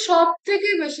 ফ্লুরিন হচ্ছে সব থেকে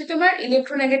বেশি তোমার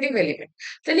ইলেকট্রোনেগেটিভ এলিমেন্ট।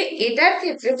 তাহলে এটার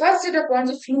ক্ষেত্রে ফার্স্ট যেটা পয়েন্ট,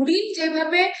 যে ফ্লুরিন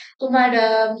যেভাবে তোমার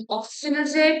অক্সিজেনের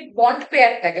যে বন্ড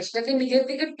পেয়ারটাকে সেটাকে নিজের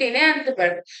দিকে টেনে আনতে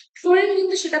পারবে, ফ্লুরিন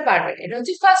কিন্তু সেটা পারবে না। এটা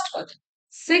হচ্ছে ফার্স্ট কথা।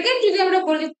 সেকেন্ড, যদি আমরা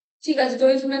বলি ঠিক আছে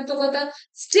তড়িৎ-ঋণাত্মকতা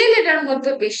স্টিল এটার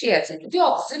মধ্যে বেশি আছে, যদি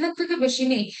অক্সিজেনের থেকে বেশি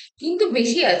নেই কিন্তু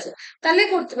বেশি আছে, তাহলে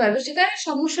করতে পারবে। সেখানে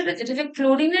সমস্যাটা যেটা, যে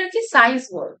ক্লোরিনের কি সাইজ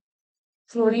বড়,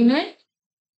 ফ্লোরিনের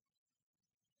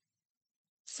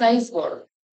সাইজ বড়।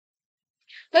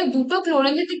 তাই দুটো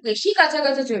ক্লোরিন যদি বেশি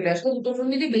কাছাকাছি চলে আসে, দুটো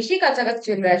ক্লোরিন যদি বেশি কাছাকাছি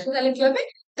চলে আসে, তাহলে কি হবে,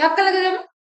 ধাক্কা লেগে যাবে।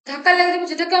 ধাক্কা লেগে যাবে,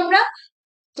 যেটাকে আমরা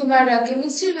তোমার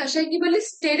কেমিস্ট্রির ভাষায় কি বলি,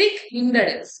 স্টেরিক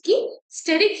হিন্ডারেন্স। কি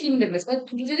স্টেরিক হিন্ডারেন্স, মানে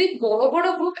তুমি যদি বড় বড়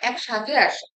গ্রুপ একসাথে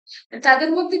আসে, তাদের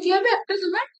মধ্যে কি হবে, একটা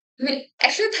তোমার মানে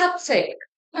একসাথে থাকতে চাইবে।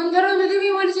 ধরো যদি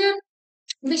আমি বলি যে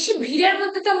বেশি ভিড়ের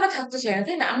মধ্যে তো আমরা থাকতে চাই না,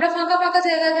 তাই না? আমরা ফাঁকা ফাঁকা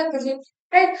জায়গায় থাকতে চাই,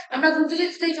 রাইট? আমরা ঘুরতে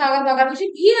যেতে চাই ফাঁকা ফাঁকা, বেশি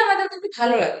ভিড় আমাদের কিন্তু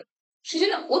ভালো লাগে,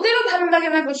 সেজন্য ওদেরও ভালো লাগে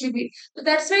না বেশি ভিড়। তো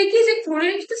দ্যাটস ওয়াই কি, যে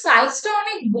ক্লোরিন কিন্তু সাইজটা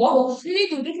অনেক বড়, যদি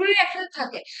দুটো ক্লোরিন একসাথে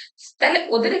থাকে, তাহলে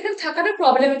ওদের এখানে থাকাটা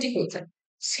প্রবলেমেটিক হয়ে যায়।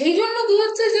 সেই জন্য কি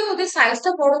হচ্ছে, যে ওদের সাইজটা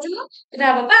বড় জন্য এটা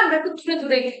বাবা আমরা একটু দূরে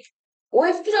দূরে গেছি।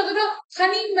 ওএফ2 যতটা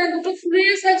খানি, মানে দুটো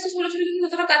ফ্লুইডের সাইজটা ছোট ছোট, কিন্তু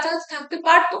যতটা কাছাকাছি থাকতে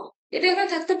পারতো, এটা এখানে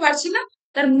থাকতে পারছি না।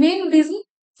 তার মেন রিজন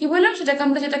কি বললাম, সেটাকে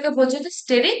আমরা যেটাকে বলছি যে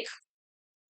স্টেরিক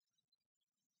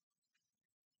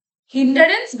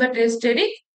হিন্ডারেন্স বা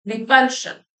স্টেরিক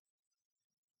রিপালশন।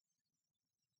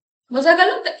 বোঝা গেল?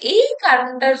 তো এই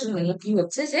কারণটার জন্য কি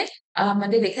হচ্ছে, যে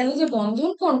আমাদের এখানে যে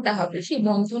বন্ধন কোণটা হবে, সেই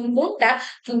বন্ধন কোণটা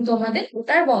কিন্তু আমাদের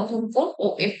ওটার বন্ধন কোণ ও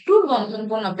একটু বন্ধন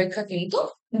কোণ অপেক্ষা কিন্তু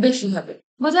বেশি হবে।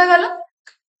 বোঝা গেল?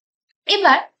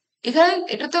 এবার এখানে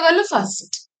এটা তো গেল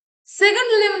ফার্স্ট। সেকেন্ড,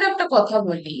 যদি আমরা একটা কথা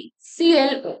বলি,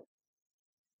 সিএলও।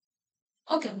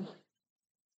 ওকে,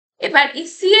 এবার এই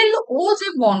সিএলও যে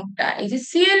বন্ডটা, এই যে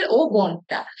সিএলও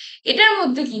বন্ডটা, এটার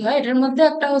মধ্যে কি হয়, এটার মধ্যে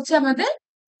একটা হচ্ছে আমাদের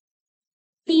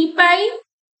পি পাই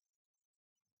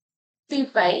পি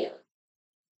পাই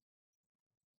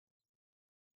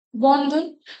বন্ধন।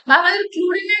 বা আমাদের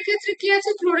ক্লোরিনের ক্ষেত্রে কি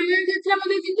আছে, ক্লোরিনের ক্ষেত্রে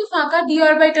আমাদের কিন্তু ফাঁকা ডি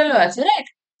অরবিটালও আছে, রাইট?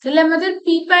 তাহলে আমাদের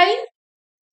পি পাই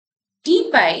ডি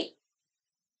পাই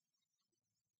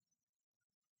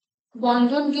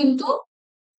বন্ধন কিন্তু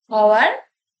হওয়ার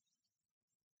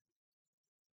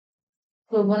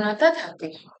প্রবণতা থাকে।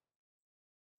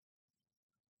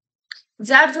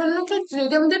 যার জন্য কি,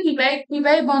 যদি আমাদের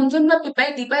পিপাই বন্ধন বা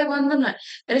ডিপাই বন্ধন হয়,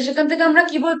 তাহলে সেখান থেকে আমরা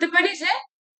কি বলতে পারি, যে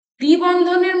দ্বি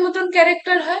বন্ধনের মতন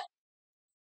ক্যারেক্টার হয়,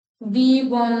 দ্বি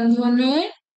বন্ধনের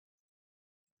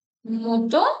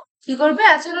মতো কি করবে,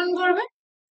 আচরণ করবে।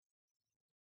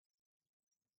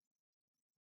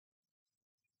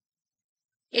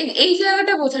 এই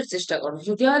জায়গাটা বোঝার চেষ্টা করো,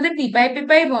 যদি আমাদের পিপাই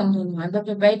পিপাই বন্ধন হয় বা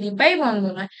পিপাই ডিপাই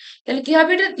বন্ধন হয়, তাহলে কি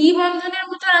হবে, এটা দ্বি বন্ধনের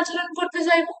মতন আচরণ করতে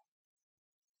চাইবো।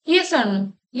 Yes or no?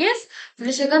 ইয়েস।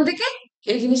 তাহলে সেখান থেকে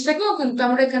এই জিনিসটাকেও কিন্তু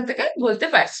আমরা এখান থেকে বলতে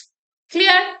পারছি।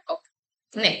 ক্লিয়ার?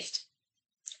 নেক্সট,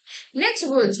 নেক্সট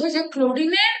বলছে যে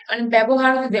ক্লোরিনের মানে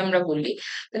ব্যবহার যদি আমরা বলি,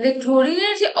 তাহলে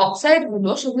ক্লোরিনের যে অক্সাইড গুলো,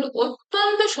 সেগুলো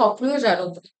অত্যন্ত সক্রিয়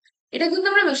জারক। এটা কিন্তু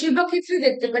আমরা বেশিরভাগ ক্ষেত্রেই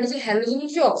দেখতে পারি, যে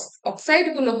হ্যালোজেনের যে অক্সাইড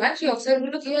গুলো হয়, সেই অক্সাইড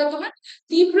গুলো কি হয় তোমার,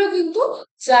 তীব্র কিন্তু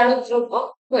জারক দ্রব্য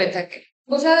হয়ে থাকে।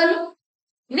 বোঝা গেল?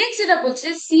 নেক্সট যেটা বলছে,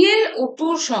 সিএলও2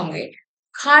 এর সঙ্গে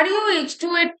ক্ষারীয়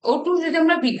H2O2 যদি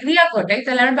আমরা বিক্রিয়া ঘটাই,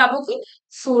 তাহলে আমরা পাবো কি,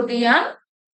 সোডিয়াম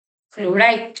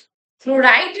ফ্লোরাইড।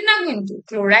 ফ্লোরাইড না, কিন্তু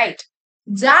ফ্লোরাইড।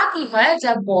 যা কি হয়,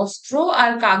 যা বস্ত্র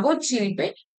আর কাগজ শিল্পে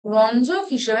রঞ্জক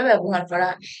হিসেবে ব্যবহার করা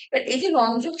হয়। এবার এই যে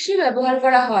রঞ্জক হিসেবে ব্যবহার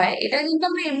করা হয়, এটা কিন্তু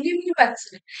আমরা এমনি এমনি পাচ্ছি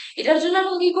না। এটার জন্য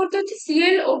আমাকে কি করতে হচ্ছে,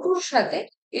 সিএলও2 এর সাথে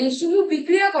H2O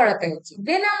বিক্রিয়া করাতে হচ্ছে,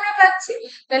 দেন আমরা পাচ্ছি।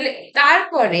 তাহলে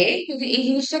তারপরে যদি এই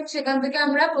জিনিসটা সেখান থেকে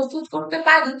আমরা প্রস্তুত করতে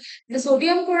পারি,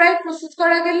 সোডিয়াম ক্লোরাইড প্রস্তুত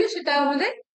করা গেলে সেটা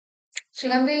আমাদের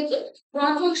সেখান থেকে কি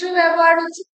রঞ্জক হিসেবে ব্যবহার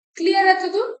হচ্ছে। ক্লিয়ার আছে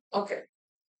তো? ওকে,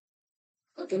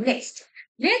 ওকে, নেক্সট।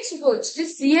 নেক্সট বলছে যে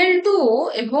Cl2O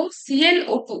এবং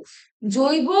ClO2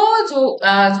 জৈব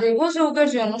জৈব যৌগের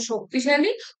জন্য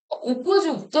শক্তিশালী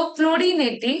উপযুক্ত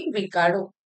ক্লোরিনেটিং বিকারক।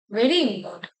 Very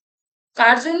important.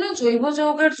 কার জন্য? জৈব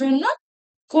যৌগের জন্য।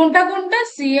 কোনটা কোনটা?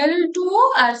 Cl2O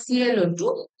আর ClO2,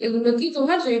 এগুলো কি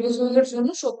তোমার জৈব যৌগের জন্য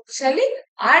শক্তিশালী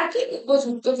আর কি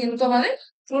উপযুক্ত, কিন্তু আমাদের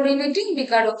ক্লোরিনেটিং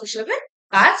বিকারক হিসেবে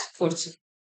কাজ করছে।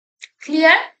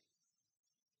 ক্লিয়ার?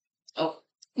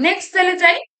 নেক্সট তাহলে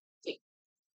যাই।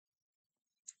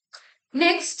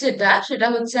 নেক্সট যেটা, সেটা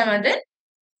হচ্ছে আমাদের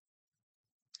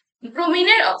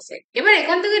ব্রোমিনের অক্সাইড। এবার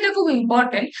এখান থেকে এটা খুব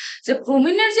ইম্পর্টেন্ট যে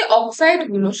ব্রোমিনের যে অক্সাইড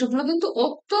গুলো সেগুলো কিন্তু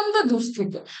অত্যন্ত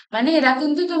দুঃস্থিত, মানে এরা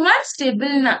কিন্তু তোমার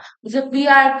স্টেবল না। যে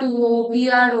Br2O,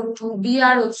 BrO2,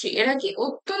 BrO3, এরা কি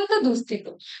অত্যন্ত দুঃস্থিত,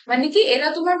 মানে কি এরা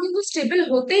তোমার কিন্তু স্টেবল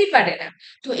হতেই পারে না।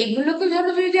 তো এগুলোকে ধরো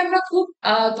যদি আমরা খুব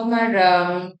তোমার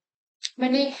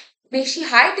মানে বেশি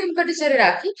হাই টেম্পারেচারে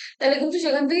রাখি, তাহলে কিন্তু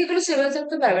সেখান থেকে এগুলো স্টেবল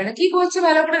থাকতে পারবে না। কি করছে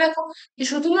ভালো করে দেখো, যে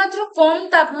শুধুমাত্র কম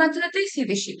তাপমাত্রাতেই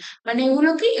স্থিতিশীল, মানে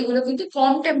এগুলো কি, এগুলো কিন্তু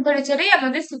কম টেম্পারেচারেই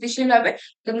আমাদের স্থিতিশীল হবে।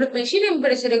 যদি আমরা বেশি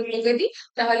টেম্পারেচারে এগুলোকে দিই,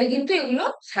 তাহলে কিন্তু এগুলো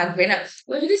থাকবে না।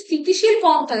 এবার যদি স্থিতিশীল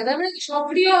কম থাকে, তারপরে কি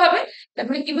সক্রিয় হবে,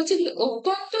 তারপরে কি বলছে, কি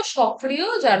অত্যন্ত সক্রিয়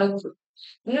জারক দ্রব্য।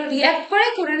 এগুলো রিয়াক্ট করে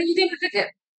যদি আমাদের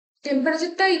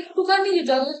টেম্পারেচারটা একটুখানি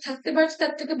যত থাকতে পারছে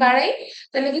তার থেকে বাড়াই,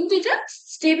 তাহলে কিন্তু এটা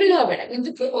স্টেবল হবে না, কিন্তু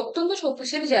কি অত্যন্ত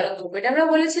শক্তিশালী জারক দ্রব্য। এটা আমরা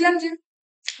বলেছিলাম যে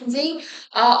যেই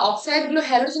অক্সাইড গুলো,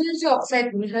 হ্যালোজেনের যে অক্সাইড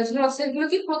গুলো, হ্যালোজেনের অক্সাইড গুলো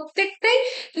কি প্রত্যেকটাই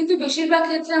কিন্তু বেশিরভাগ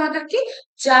ক্ষেত্রে আমাদের কি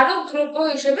জারক দ্রব্য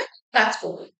হিসেবে কাজ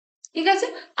করবে। ঠিক আছে?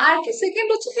 আর কি সেকেন্ড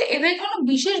হচ্ছে যে এদের কোনো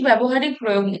বিশেষ ব্যবহারিক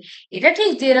প্রয়োগ নেই। এটা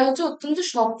ঠিক যে এরা হচ্ছে অত্যন্ত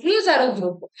সক্রিয় জারক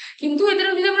দ্রব্য, কিন্তু এদের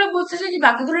যদি আমরা বলতে চাই যে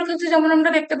বাকিগুলোর ক্ষেত্রে যেমন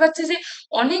আমরা দেখতে পাচ্ছি যে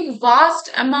অনেক ভাস্ট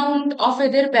অ্যামাউন্ট অফ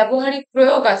এদের ব্যবহারিক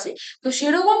প্রয়োগ আছে, তো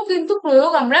সেরকম কিন্তু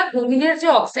প্রয়োগ আমরা ব্রোমিনের যে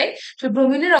অক্সাইড, সেই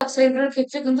ব্রোমিনের অক্সাইডের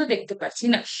ক্ষেত্রে কিন্তু দেখতে পাচ্ছি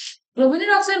না।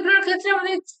 ব্রোমিনের অক্সাইডগুলোর ক্ষেত্রে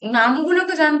আমাদের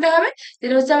নামগুলোকে জানতে হবে,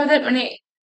 যেটা হচ্ছে আমাদের মানে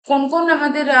কোন কোন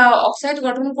আমাদের অক্সাইড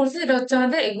গঠন করছে, যেটা হচ্ছে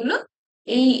আমাদের এগুলো,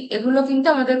 এই এগুলো কিন্তু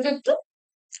আমাদেরকে একটু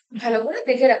ভালো করে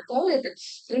দেখে রাখতে হবে, যাতে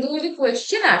কিন্তু যদি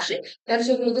কোয়েশ্চেন আসে তাহলে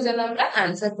সেগুলোকে যেন আমরা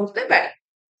আনসার করতে পারি।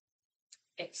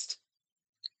 নেক্সট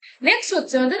নেক্সট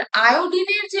হচ্ছে আমাদের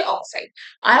আয়োডিনের যে অক্সাইড।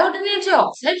 আয়োডিনের যে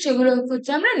অক্সাইড সেগুলো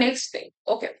হচ্ছে আমরা নেক্সট দেখব।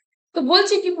 ওকে, তো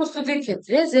বলছি কি প্রস্তুতির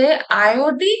ক্ষেত্রে যে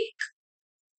আয়োডিক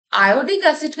আয়োডিক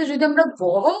অ্যাসিডকে যদি আমরা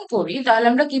গরম করি, তাহলে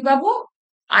আমরা কি পাবো?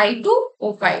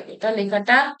 I2O5। এটা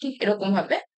লেখাটা ঠিক এরকম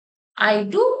হবে,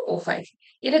 I2O5।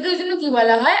 এটাকে ওই জন্য কি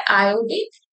বলা হয়? আয়োডিক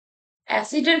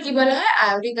অ্যাসিডের কি বলা হয়?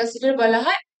 আয়োডিক অ্যাসিডের বলা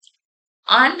হয়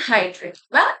আনহাইড্রেট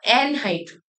বা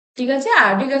অ্যানহাইড্রেট। ঠিক আছে?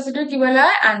 আয়োডিক অ্যাসিডের কি বলা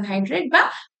হয়? আনহাইড্রেট বা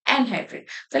অ্যানহাইড্রেট।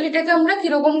 তাহলে এটাকে আমরা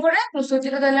কিরকম করে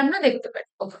প্রস্তুতিটা তাহলে আমরা দেখতে পারি।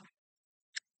 ওকে,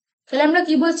 তাহলে আমরা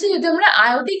কি বলছি, যদি আমরা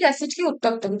আয়োডিক অ্যাসিডকে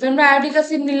উত্তপ্ত করি, তাহলে আমরা আয়োডিক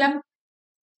অ্যাসিড নিলাম।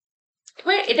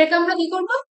 এবার এটাকে আমরা কি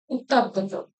করবো? উত্তপ্ত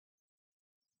করবো।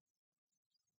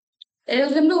 এটা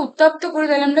যদি আমরা উত্তপ্ত করি,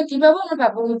 তাহলে আমরা কি পাবো? আমরা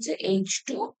পাবো হচ্ছে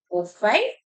H2O5,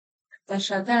 তার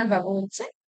সাথে আমরা পাবো হচ্ছে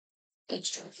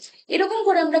H2। এরকম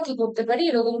করে আমরা কি করতে পারি?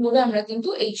 এরকম করে আমরা কিন্তু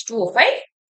H2O5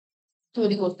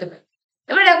 তৈরি করতে পারি।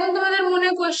 এবার এখন তোমাদের মনে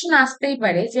কোয়েশ্চেন আসতেই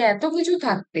পারে যে এত কিছু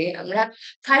থাকতে আমরা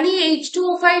খালি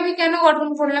H2O5 কেন গঠন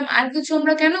করলাম, আর কিছু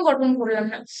আমরা কেন গঠন করলাম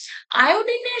না?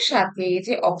 আয়োডিনের সাথে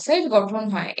যে অক্সাইড গঠন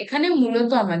হয়, এখানে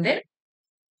মূলত আমাদের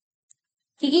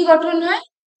কি কি গঠন হয়?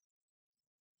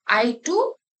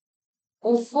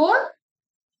 I2O4,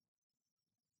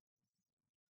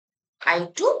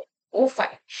 I2O5।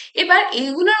 এবার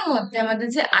এইগুলোর মধ্যে আমাদের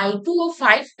যে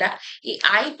I2O5টা, এই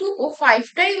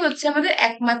I2O5টাই হচ্ছে আমাদের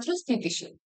একমাত্র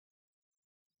স্থিতিশীল।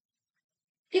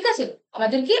 ঠিক আছে?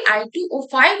 আমাদের কি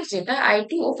I2O5, যেটা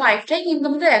I2O5টাই কিন্তু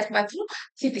আমাদের একমাত্র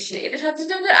স্থিতিশীল। এটার সাথে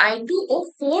যে আমাদের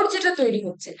I2O4 যেটা তৈরি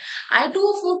হচ্ছে,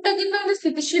 I2O4টা কিন্তু আমাদের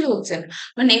স্থিতিশীল হচ্ছে না।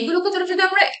 মানে এগুলোকে ধরো যদি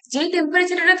আমরা যেই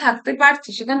টেম্পারেচারে থাকতে পারছি,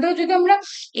 সেখান থেকে যদি আমরা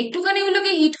একটুখানি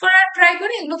এগুলোকে হিট করার ট্রাই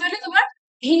করি, এগুলো তাহলে তোমার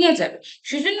ভেঙে যাবে।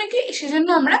 সেজন্য কি, সেজন্য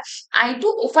আমরা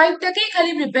I2O5টাকেই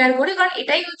খালি প্রিপেয়ার করি, কারণ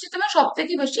এটাই হচ্ছে তোমার সব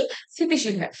থেকে বেশি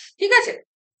স্থিতিশীল হয়। ঠিক আছে?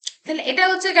 তাহলে এটা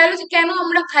হচ্ছে গেল যে কেন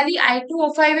আমরা খালি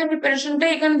I2O5 এর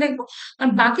প্রিপারেশনটাই এখানে দেখবো,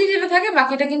 কারণ বাকি যেটা থাকে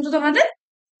বাকিটা কিন্তু তোমাদের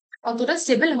অতটা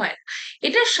স্টেবল হয় না।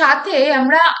 এটার সাথে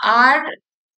আমরা আর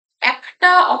একটা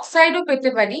অক্সাইডও পেতে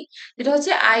পারি, যেটা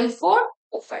হচ্ছে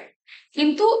I4O5।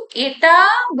 কিন্তু এটা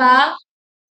বা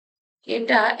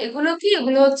এটা, এগুলো কি,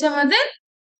 এগুলো হচ্ছে আমাদের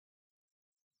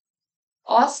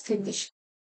অস্থিতিশীল।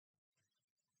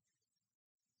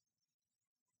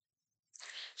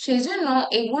 সেই জন্য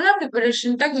এগুলোর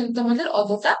প্রিপারেশনটা কিন্তু আমাদের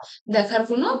অতটা দেখার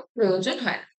কোনো প্রয়োজন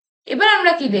হয় না। এবার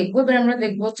আমরা কি দেখবো? এবার আমরা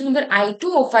দেখবো হচ্ছে আমাদের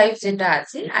I2O5 যেটা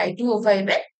আছে, I2O5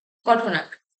 এর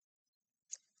গঠনাকৃতি।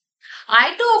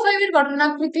 I2O5 এর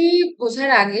গঠনাকৃতি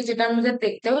বোঝার আগে যেটা আমাদের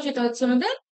দেখতে হবে, সেটা হচ্ছে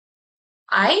আমাদের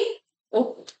IO2।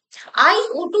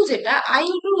 IO2 যেটা,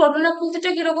 IO2 গঠনাকৃতিটা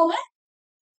কিরকম হয়?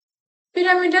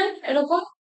 পিরামিডাল এরকম।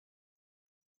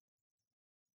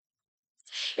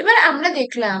 এবার আমরা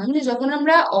দেখলাম যে যখন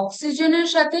আমরা অক্সিজেনের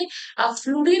সাথে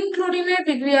ফ্লুরিন ক্লোরিনের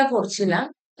বিক্রিয়া করছিলাম,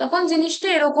 তখন জিনিসটা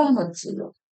এরকম হচ্ছিল।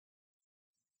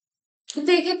 কিন্তু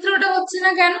এক্ষেত্রে ওটা হচ্ছে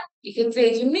না কেন? এক্ষেত্রে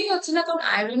এই জন্যই হচ্ছে না কারণ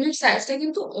আয়োডিনের সাইজটা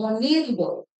কিন্তু অনেক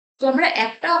বড়। তো আমরা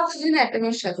একটা অক্সিজেন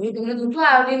অ্যাটমের সাথে যদি আমরা দুটো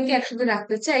আয়োডিনকে একসাথে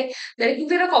রাখতে চাই, তাহলে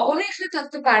কিন্তু এটা কখনোই একসাথে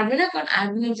থাকতে পারবে না কারণ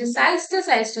আয়োডিনের যে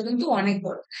সাইজটা কিন্তু অনেক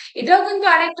বড়। এটাও কিন্তু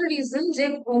আরেকটা রিজন যে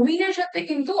ব্রোমিনের সাথে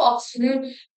কিন্তু অক্সিজেনের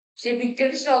যে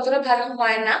বিক্রিয়াটা সেটা অতটা ভালো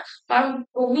হয় না। কারণ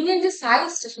ব্রোমিনের যে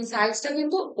সাইজটা সেই সাইজটা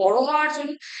কিন্তু বড় হওয়ার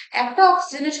জন্য একটা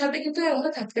অক্সিজেনের সাথে কিন্তু এগুলো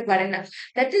থাকতে পারে না।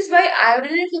 দ্যাট ইজ ওয়াই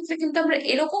আয়োডিনের ক্ষেত্রে কিন্তু আমরা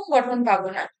এরকম গঠন পাবো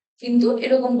না, কিন্তু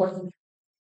এরকম গঠন।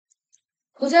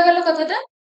 বোঝা গেল কথাটা?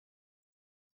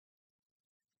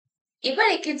 এবার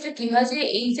এক্ষেত্রে কি হয় যে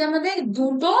এই যে আমাদের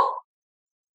দুটো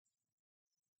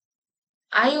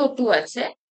আইও2 আছে,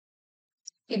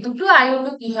 এই দুটো আইও2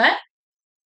 কি হয়,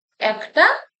 একটা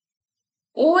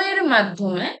ও এর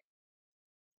মাধ্যমে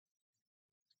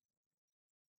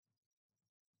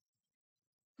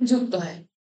যুক্ত হয়।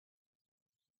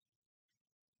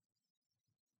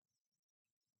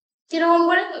 কিরকম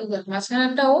করে? ওই দেখো, মাঝখানে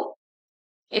একটা ও,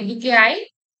 এদিকে আই,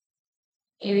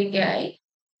 এদিকে আই,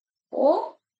 ও,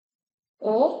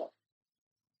 ও।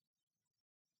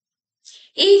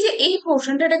 এই যে এই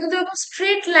পোর্শনটা, এটা কিন্তু একদম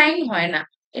স্ট্রেট লাইন হয় না।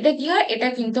 এটা কি হয়, এটা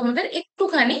কিন্তু আমাদের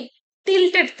একটুখানি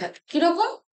টিল্টেড থাকে।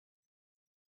 কিরকম?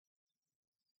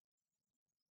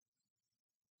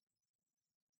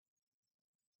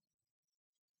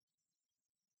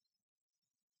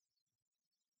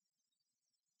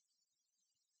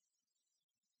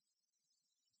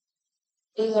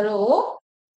 এই ধরো ও,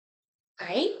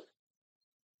 আই।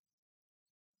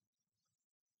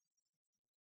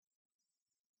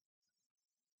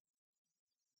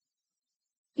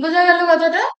 বোঝা গেল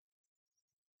কথাটা?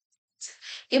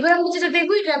 এবার আমরা যেটা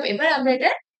দেখবো, এটা এবার আমরা এটা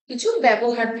কিছু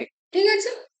ব্যবহার দেখব, ঠিক আছে?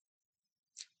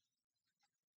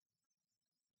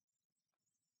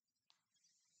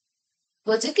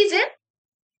 বলছে কি যে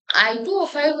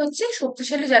I2O5 হচ্ছে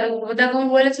শক্তিশালী জারক দ্রব্য। দেখো আমি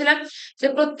বলেছিলাম যে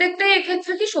প্রত্যেকটাই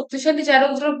এক্ষেত্রে কি শক্তিশালী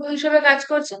জারক দ্রব্য হিসেবে কাজ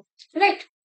করছে, রাইট?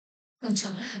 আচ্ছা,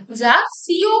 যা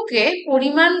সিও কে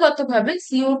পরিমাণগতভাবে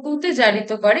CO2 তে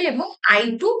জারিত করে এবং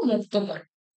I2 মুক্ত করে।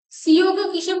 সিও কে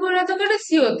কিসে পরিণত করে?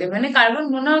 সিও তে, মানে কার্বন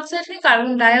মনোঅক্সাইডকে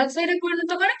কার্বন ডাই অক্সাইডে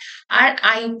পরিণত করে, আর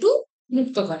I2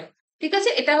 মুক্ত করে। ঠিক আছে,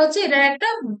 এটা হচ্ছে এটার একটা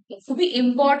খুবই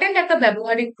ইম্পর্টেন্ট একটা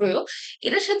ব্যবহারিক প্রয়োগ।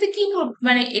 এটার সাথে কি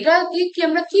মানে এটা দিয়ে কি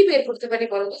আমরা কি বের করতে পারি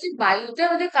বলতো, যে বায়ুতে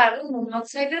আমাদের কার্বন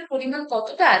মনোঅক্সাইডের পরিমাণ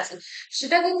কতটা আছে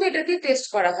সেটা কিন্তু এটা দিয়ে টেস্ট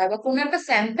করা হয়, বা কোনো একটা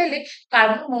স্যাম্পেলে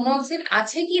কার্বন মনোঅক্সাইড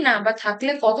আছে কি না বা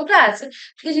থাকলে কতটা আছে,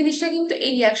 সেই জিনিসটা কিন্তু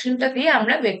এই রিয়াকশনটা দিয়ে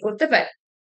আমরা বের করতে পারি।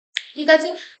 ঠিক আছে?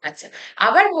 আচ্ছা,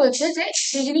 আবার বলছে যে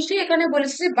সেই জিনিসটাই এখানে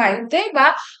বলেছে যে বায়ুতে বা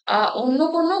অন্য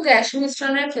কোনো গ্যাস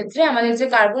মিশ্রণের ক্ষেত্রে আমাদের যে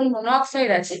কার্বন মনোঅক্সাইড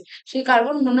আছে, সেই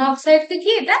কার্বন মনোঅক্সাইডকে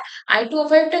কি এটা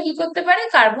I2O5 টা কি করতে পারে,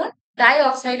 কার্বন ডাই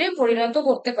অক্সাইডে পরিণত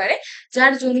করতে পারে।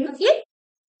 যার জন্য কি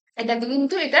এটাকে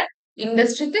কিন্তু এটা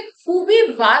ইন্ডাস্ট্রিতে খুবই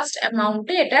ভাস্ট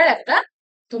অ্যামাউন্টে এটার একটা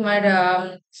তোমার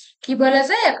কি বলা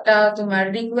যায়, একটা তোমার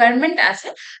রিকোয়ারমেন্ট আছে।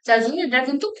 যার জন্য এটা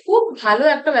কিন্তু খুব ভালো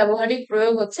একটা ব্যবহারিক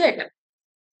প্রয়োগ হচ্ছে এটা।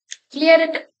 ক্লিয়ার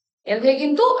এটা? এর থেকে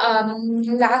কিন্তু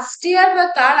লাস্ট ইয়ার বা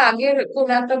তার আগের কোন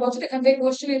একটা বছর এখান থেকে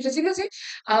কোশ্চেন এসেছিল যে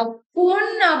কোন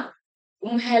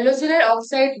হ্যালোজেনের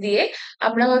অক্সাইড দিয়ে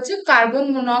আমরা হচ্ছে কার্বন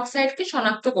মনোঅক্সাইড কে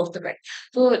শনাক্ত করতে পারি।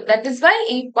 তো দ্যাট ইজ ওয়াই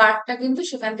এই পার্টটা কিন্তু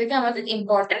সেখান থেকে আমাদের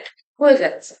ইম্পর্টেন্ট হয়ে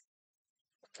যাচ্ছে।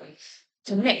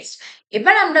 তো নেক্সট,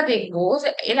 এবার আমরা দেখবো যে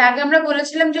এর আগে আমরা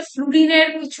বলেছিলাম যে ফ্লুরিনের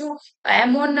কিছু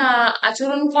এমন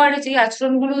আচরণ করে যে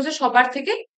আচরণগুলো হচ্ছে সবার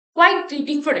থেকে কোয়াইট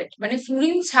ডিফারেন্ট, মানে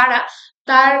ফ্লুরিন ছাড়া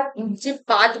তার যে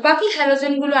বাদ বাকি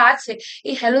হ্যালোজেন গুলো আছে,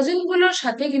 এই হ্যালোজেন গুলোর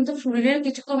সাথে কিন্তু ফ্লুরিনের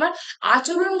কিছু তোমার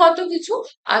আচরণগত কিছু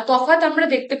তফাৎ আমরা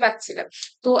দেখতে পাচ্ছিলাম।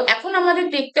 তো এখন আমাদের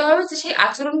দেখতে হবে যে সেই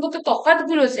আচরণগত তফাৎ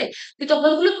গুলো যে এই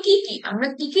তফাৎ গুলো কি কি, আমরা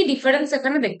কি কি ডিফারেন্স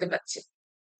এখানে দেখতে পাচ্ছি।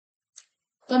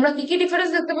 তো আমরা কি কি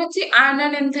ডিফারেন্স দেখতে পাচ্ছি?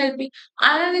 আয়নন এনথালপি।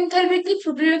 আয়নন এনথালপি কি,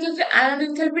 ফ্লুরিনের ক্ষেত্রে আয়নন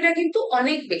এনথালপিটা কিন্তু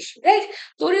অনেক বেশি, রাইট?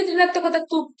 তড়িৎ ঋণাত্মকতা,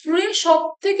 তো ফ্লুরিন সব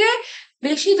থেকে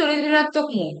বেশি তড়িৎ ঋণাত্মক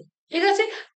মৌল। ঠিক আছে,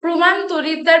 প্রমাণ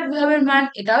তড়িৎদ্বার বিভবের মান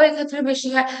এটাও এক্ষেত্রে বেশি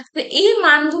হয়। তো এই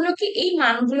মানগুলো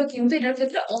কিন্তু এটার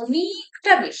ক্ষেত্রে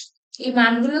অনেকটা বেশি। এই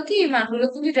মানগুলো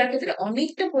কিন্তু এটার ক্ষেত্রে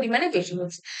অনেকটা পরিমাণে বেশি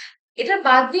হচ্ছে। এটা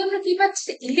বাদ দিয়ে আমরা কি পাচ্ছি,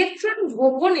 ইলেকট্রন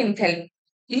গ্রহণ এনথালপি।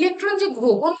 ইলেকট্রন যে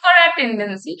গ্রহণ করার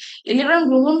টেন্ডেন্সি, ইলেকট্রন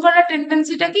গ্রহণ করার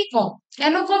টেন্ডেন্সিটা কি কম।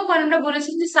 কেন কম? কারণ আমরা বলেছি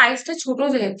যে সাইজটা ছোট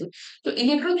যেহেতু। তো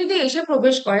ইলেকট্রন যদি এসে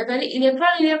প্রবেশ করে তাহলে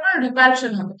ইলেকট্রন ইলেকট্রন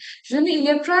রিপালশন হবে, সেজন্য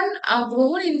ইলেকট্রন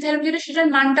গ্রহণ এনথালপি যেটা সেটার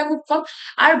মানটা খুব কম।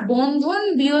 আর বন্ধন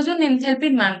বিয়োজন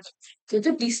এনথালপির মান কম। যেহেতু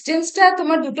ডিস্টেন্সটা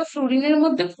তোমার দুটো ফ্লুরিনের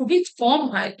মধ্যে খুবই কম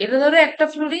হয়, এটা ধরো একটা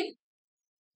ফ্লুরিন,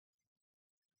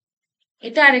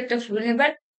 এটা আরেকটা ফ্লুরিন।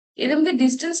 এবার এদের মধ্যে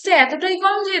ডিস্টেন্সটা এতটাই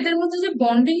কম যে এদের মধ্যে যে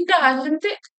বন্ডিংটা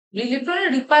আসলে ইলেকট্রনের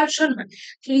রিপালশন হয়।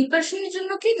 সেই রিপালশনের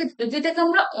জন্য কি, যদি এটাকে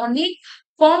আমরা অনেক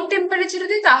কম টেম্পারেচারে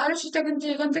দিই তাহলে সেটা কিন্তু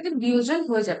এখান থেকে বিয়োজন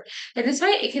হয়ে যাবে। দ্যাট ইজ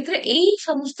ওয়াই এক্ষেত্রে এই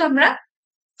সমস্ত আমরা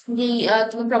যেই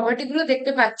তোমার প্রপার্টি গুলো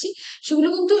দেখতে পাচ্ছি, সেগুলো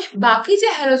কিন্তু বাকি যে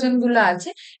হ্যালোজেন গুলো আছে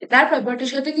তার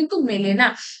প্রপার্টির সাথে কিন্তু মেলে না।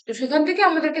 তো সেখান থেকে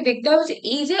আমাদেরকে দেখতে হবে যে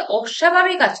এই যে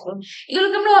অস্বাভাবিক আচরণ,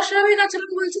 এগুলোকে আমরা অস্বাভাবিক আচরণ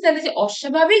বলছি, তাহলে যে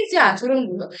অস্বাভাবিক যে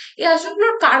আচরণগুলো, এই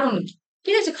আচরণগুলোর কারণ কি?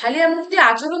 ঠিক আছে, খালি আমরা যদি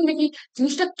আচরণ দেখি,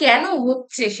 জিনিসটা কেন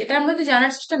হচ্ছে সেটা আমরা যদি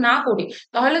জানার চেষ্টা না করি,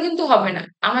 তাহলে কিন্তু হবে না।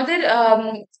 আমাদের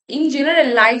ইন জেনারেল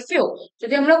লাইফেও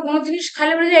যদি আমরা কোনো জিনিস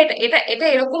খালি বলি যে এটা এটা এটা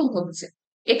এরকম হচ্ছে,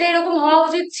 এটা এরকম হওয়া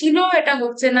উচিত ছিল, এটা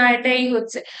হচ্ছে না, এটাই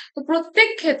হচ্ছে। তো প্রত্যেক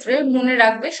ক্ষেত্রে মনে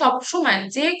রাখবে সবসময়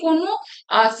যে কোনো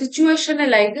সিচুয়েশনে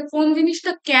লাইফে কোন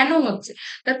জিনিসটা কেন হচ্ছে,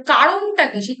 তার কারণটা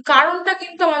কি, সেই কারণটা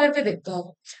কিন্তু আমাদেরকে দেখতে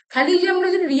হবে। খালি যে আমরা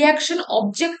যদি রিয়াকশন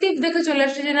অবজেক্টিভ দেখে চলে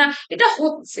আসছি যে না এটা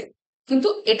হচ্ছে, কিন্তু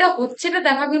এটা হচ্ছে এটা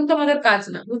দেখা কিন্তু আমাদের কাজ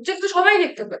না, হচ্ছে তো সবাই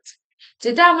দেখতে পাচ্ছে।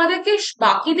 যেটা আমাদেরকে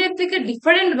বাকিদের থেকে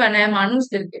ডিফারেন্ট বানায়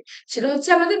মানুষদেরকে, সেটা হচ্ছে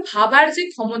আমাদের ভাবার যে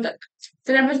ক্ষমতা।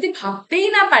 তাহলে আমরা যদি ভাবতেই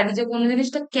না পারি যে কোনো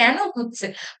জিনিসটা কেন হচ্ছে,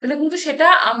 তাহলে কিন্তু সেটা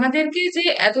আমাদেরকে যে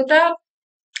এতটা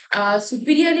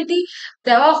সুপিরিয়রিটি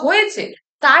দেওয়া হয়েছে,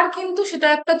 তার কিন্তু সেটা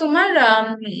একটা তোমার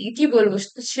কি বলবো,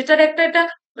 সেটার একটা এটা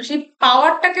সেই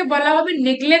পাওয়ারটাকে বলা হবে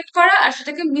নেগলেক্ট করা, আর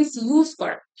সেটাকে মিস ইউজ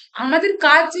করা। আমাদের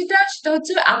কাজ যেটা সেটা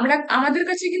হচ্ছে আমরা আমাদের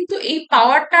কাছে কিন্তু এই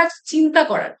পাওয়ারটা চিন্তা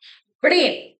করার,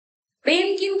 ব্রেন। ব্রেন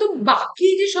কিন্তু বাকি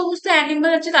যে সমস্ত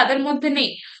অ্যানিমাল আছে তাদের মধ্যে নেই।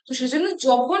 তো সেজন্য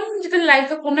যখন যেটা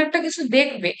লাইফে কোনো একটা কিছু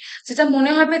দেখবে যেটা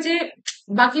মনে হবে যে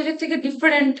বাকিদের থেকে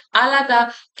ডিফারেন্ট, আলাদা,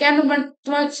 কেন মানে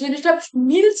তোমার জিনিসটা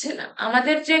মিলছে না,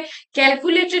 আমাদের যে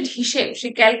ক্যালকুলেটেড হিসেব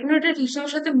সেই ক্যালকুলেটেড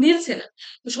হিসেবের সাথে মিলছে না,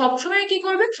 তো সবসময় কি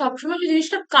করবে, সবসময় সেই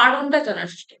জিনিসটার কারণটা জানার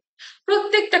চেষ্টা করবে।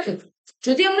 প্রত্যেকটা ক্ষেত্রে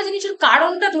যদি আমরা জিনিসের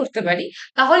কারণটা ধরতে পারি,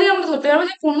 তাহলেই আমরা ধরতে পারবো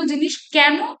যে কোনো জিনিস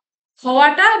কেন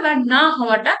হওয়াটা বা না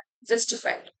হওয়াটা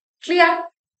জাস্টিফাইড। ক্লিয়ার?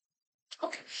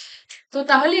 ওকে। তো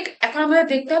তাহলে এখন আমাদের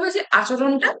দেখতে হবে যে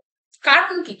আচরণটা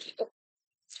কারণ কি কি।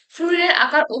 ফ্লুইডের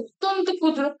আকার অত্যন্ত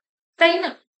ক্ষুদ্র, তাই না?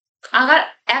 আকার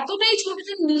এতটাই ছোট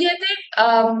যে নিজেদের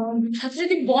সাথে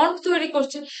যদি বন্ড তৈরি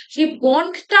করছে, সেই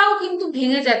বন্ডটাও কিন্তু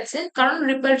ভেঙে যাচ্ছে, কারণ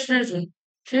রিপালশনের জন্য।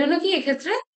 সেজন্য কি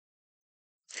এক্ষেত্রে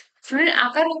ফ্লুইডের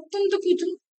আকার অত্যন্ত ক্ষুদ্র,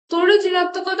 তড়িৎ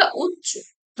ঋণাত্মকতা উচ্চ।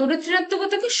 তড়িৎ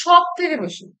ঋণাত্মকতা কি সব থেকে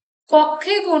বেশি।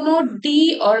 কক্ষে কোনো ডি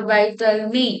অরবিটাল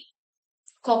নেই।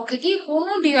 কক্ষে কি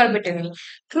কোনো ডি অরবিটাল নেই।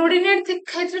 ক্লোরিনের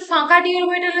ক্ষেত্রে ফাঁকা ডি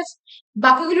অরবিটাল আছে।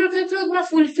 বাকিগুলোর ক্ষেত্রে তোমার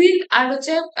ফুলফিল আর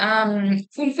হচ্ছে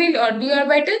ফুলফিল ডি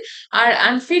অরবিটাল আর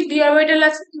আনফিল ডি অরবিটাল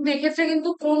আছে, কিন্তু এক্ষেত্রে কিন্তু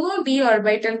কোনো ডি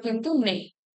অরবিটাল কিন্তু নেই।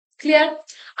 ক্লিয়ার?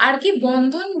 আর কি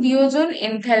বন্ধন বিয়োজন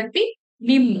এনথালপি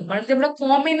নিম্ন, মানে যদি আমরা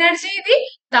কম এনার্জি দিই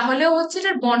তাহলেও হচ্ছে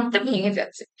এটার বন্ডটা ভেঙে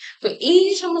যাচ্ছে। তো এই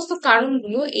যে সমস্ত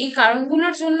কারণগুলো, এই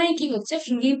কারণগুলোর জন্যই কি হচ্ছে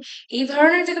ফ্লুইড এই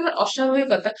ধরনের যে তোমার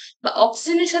অস্বাভাবিকতা বা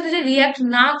অক্সিজেনের সাথে যে রিয়াক্ট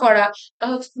না করা, বা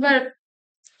হচ্ছে তোমার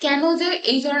কেন যে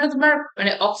এই ধরনের তোমার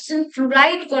মানে অক্সিজেন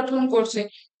ফ্লুরাইড গঠন করছে,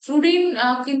 ফ্লুরিন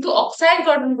কিন্তু অক্সাইড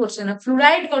গঠন করছে না,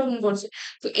 ফ্লুরাইড গঠন করছে।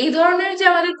 তো এই ধরনের যে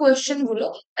আমাদের কোয়েশ্চেন গুলো,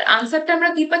 আনসারটা আমরা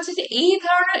কি পাচ্ছি যে এই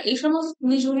ধরনের এই সমস্ত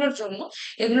জিনিসগুলোর জন্য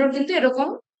এগুলোর কিন্তু এরকম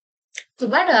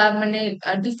তোমার মানে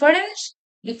ডিফারেন্স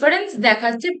ডিফারেন্স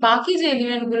দেখাচ্ছে বাকি যে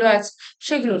এলিমেন্ট গুলো আছে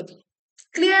সেগুলোর থেকে।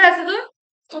 ক্লিয়ার আছে তো?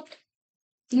 ওকে।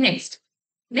 নেক্সট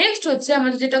নেক্সট হচ্ছে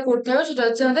আমাদের যেটা করতে হবে সেটা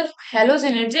হচ্ছে আমাদের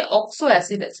হ্যালোজেনের যে অক্সো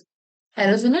অ্যাসিড আছে,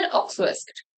 হ্যালোজেনের oxo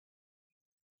acid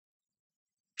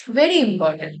very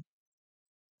important,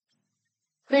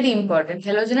 very important.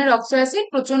 হ্যালোজেনের oxo acid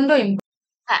প্রচন্ড ইম্পর্টেন্ট।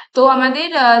 হ্যাঁ, তো আমাদের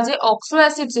যে অক্সো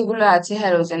অ্যাসিড যেগুলো আছে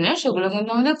হ্যালোজেনের, সেগুলো কিন্তু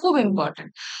আমাদের খুব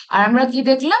ইম্পর্টেন্ট। আর আমরা কি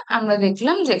দেখলাম, আমরা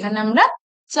দেখলাম যেখানে আমরা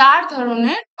 4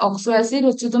 ধরনের অক্সো অ্যাসিড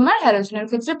হচ্ছে তোমার হ্যালোজেনের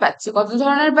ক্ষেত্রে পাচ্ছি। কত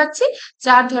ধরনের পাচ্ছি?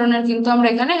 4 ধরনের কিন্তু আমরা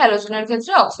এখানে হ্যালোজেনের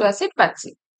ক্ষেত্রে অক্সো অ্যাসিড পাচ্ছি।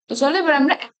 তো চলো এবার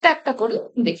আমরা একটা একটা করে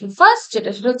দেখি। ফার্স্ট যেটা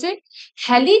সেটা হচ্ছে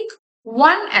হ্যালিক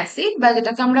 1 অ্যাসিড, বা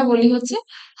যেটাকে আমরা বলি হচ্ছে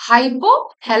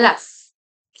হাইপোহ্যালাস।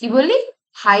 কি বলি?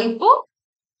 হাইপো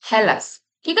হ্যালাস।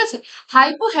 ঠিক আছে?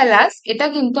 হাইপোহ্যালাস এটা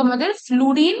কিন্তু আমাদের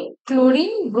ফ্লুরিন,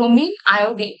 ক্লোরিন, ব্রোমিন,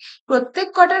 আয়োডিন প্রত্যেক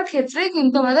কটার ক্ষেত্রে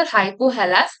কিন্তু আমাদের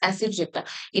হাইপোহ্যালাস অ্যাসিড যেটা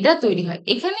এটা তৈরি হয়।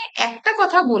 এখানে একটা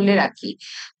কথা বলে রাখি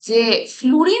যে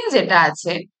ফ্লুরিন যেটা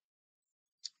আছে,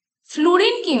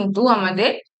 ফ্লুরিন কিন্তু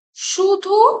আমাদের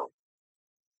শুধু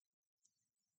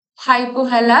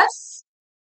হাইপোহ্যালাস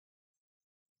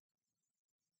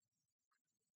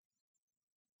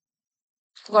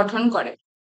গঠন করে।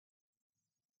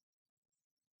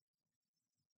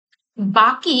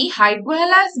 বাকি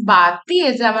হাইড্রোহেলাস বাদ দিয়ে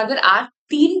যে আমাদের আর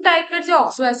 3 টাইপের যে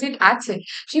অক্সো অ্যাসিড আছে,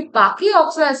 সেই বাকি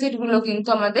অক্সো অ্যাসিড গুলো কিন্তু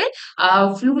আমাদের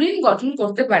ফ্লুরিন গঠন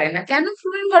করতে পারে না। কেন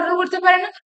ফ্লুরিন গঠন করতে পারে না?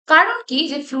 কারণ কি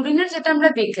যে ফ্লুরিনের যেটা আমরা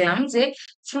দেখলাম যে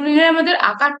ফ্লুরিনের আমাদের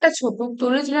আকারটা ছোট,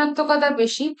 তড়িৎ ঋণাত্মকতা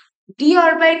বেশি, ডি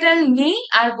অরবিটাল নেই,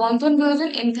 আর বন্ধন বিয়োজন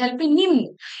এনথালপি নিম্ন।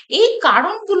 এই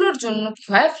কারণগুলোর জন্য কি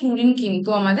হয়, ফ্লুরিন কিন্তু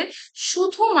আমাদের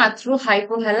শুধুমাত্র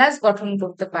হাইপোহ্যালাস গঠন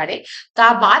করতে পারে, তা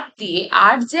বাদ দিয়ে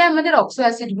আর যে আমাদের অক্সো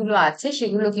অ্যাসিড গুলো আছে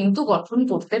সেগুলো কিন্তু গঠন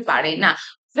করতে পারে না।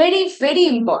 Very very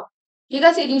important. ঠিক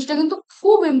আছে, এই জিনিসটা কিন্তু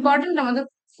খুব ইম্পর্টেন্ট, আমাদের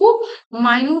খুব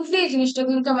মাইনিউটলি এই জিনিসটা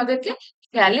কিন্তু আমাদেরকে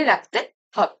খেয়ালে রাখতে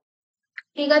হবে।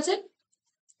 ঠিক আছে,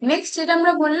 নেক্সট যেটা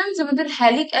আমরা বললাম যে আমাদের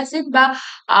হ্যালিক অ্যাসিড বা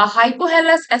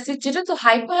হাইপোহ্যালাস অ্যাসিড, যেটা তো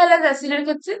হাইপোহ্যালাস অ্যাসিডের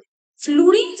ক্ষেত্রে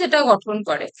ফ্লুরিন যেটা গঠন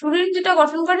করে, ফ্লুরিন যেটা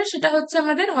গঠন করে সেটা হচ্ছে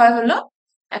আমাদের হয় হলো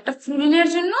একটা ফ্লুরিনের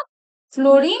জন্য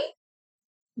ফ্লোরিন,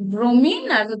 ব্রোমিন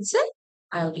আর হচ্ছে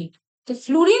আয়োডিন। তো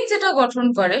ফ্লুরিন যেটা গঠন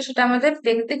করে সেটা আমাদের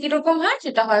দেখতে কিরকম হয়,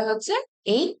 সেটা হয় হচ্ছে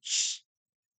এইচ,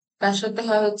 তার সাথে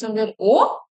হয় হচ্ছে আমাদের ও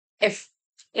এফ।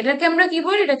 এটাকে আমরা কি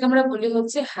বলি, এটাকে আমরা বলি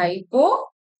হচ্ছে হাইপো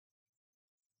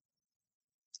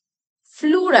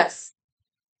ফ্লুরাস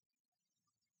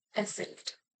অ্যাসিড,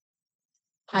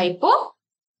 হাইপো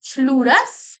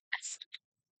ফ্লুরাস।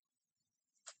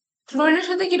 ফ্লোরিনের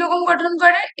সাথে কিরকম গঠন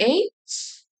করে, এইচ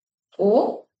ও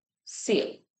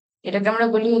সিএল, এটাকে আমরা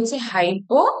বলি হচ্ছে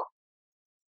হাইপো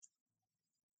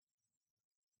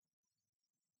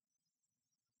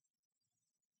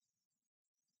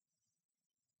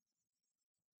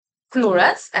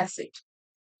ফ্লুরাস অ্যাসিড।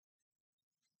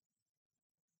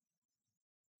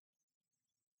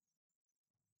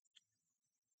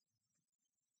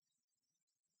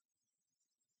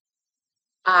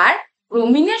 আর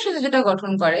ব্রোমিনের সাথে যেটা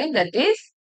গঠন করে that is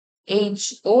H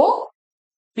O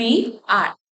P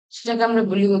R, সেটাকে আমরা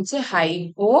বলি হচ্ছে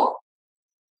হাইপো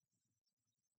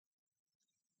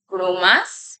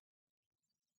ব্রোমাস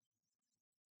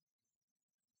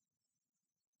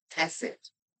অ্যাসিড।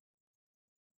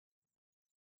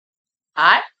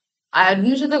 আর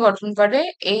আয়োডিনের সাথে গঠন করে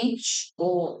এইচ ও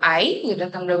আই,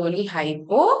 যেটাকে আমরা বলি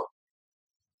হাইপো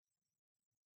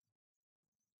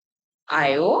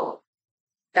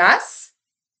আয়োডাস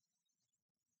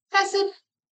অ্যাসিড।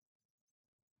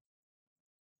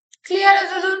 ক্লিয়ার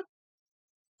এতদূর?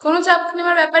 কোনো চাপ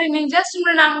নেওয়ার ব্যাপারই নেই, জাস্ট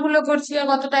আমরা নামগুলো করছি আর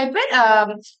কত টাইপের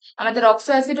আমাদের অক্সো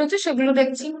অ্যাসিড হচ্ছে সেগুলো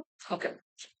দেখছি। ওকে,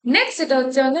 নেক্সট এটা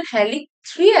হচ্ছে আমাদের হ্যালিক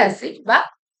থ্রি অ্যাসিড বা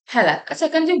হ্যালাক। আচ্ছা,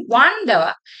 এখানে যে ওয়ান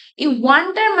দেওয়া, এই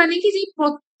ওয়ানটার মানে কি যে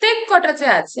প্রত্যেক কটা যে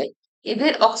আছে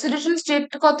এদের অক্সিডেশন স্টেট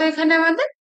কত এখানে আমাদের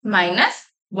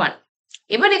 -1।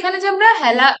 এবার এখানে যে আমরা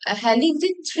হ্যালিক যে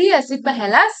থ্রি অ্যাসিড বা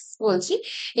হ্যালাস বলছি,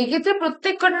 এক্ষেত্রে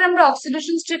প্রত্যেক কটার আমরা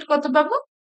অক্সিডেশন স্টেট কত পাবো,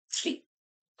 3,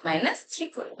 -3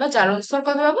 করে, বা জারণ স্তর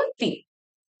কত পাবো, 3।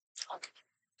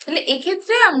 তাহলে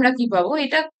এক্ষেত্রে আমরা কি পাবো,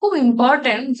 এটা খুব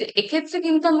ইম্পর্টেন্ট যে এক্ষেত্রে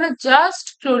কিন্তু আমরা জাস্ট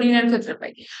ক্লোরিনের ক্ষেত্রে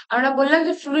পাই। আমরা বললাম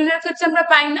যে ফ্লুরিনের ক্ষেত্রে আমরা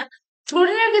পাই না,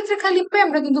 ক্লোরিনের ক্ষেত্রে খালি পাই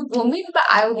আমরা, কিন্তু ব্রোমিন বা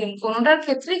আয়োডিন কোনোটার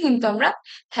ক্ষেত্রে কিন্তু আমরা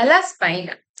হ্যালাস পাই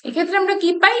না। এক্ষেত্রে আমরা কি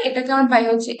পাই, এটাকে আমরা পাই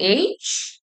হচ্ছে এইচ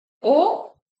ও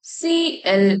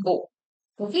সিএলও।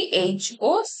 ওকে, এইচ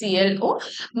ও সিএলও,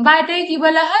 বা এটাকে কি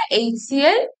বলা হয়,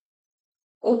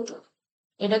 HClO2।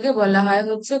 এটাকে বলা হয়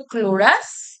হচ্ছে ক্লোরাস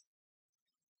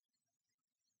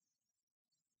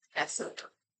অ্যাসিড,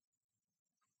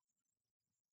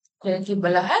 এটাকে কি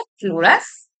বলা হয়, ক্লোরাস।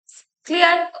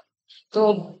 ক্লিয়ার? তো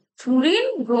ফ্লুরিন,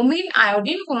 ব্রোমিন,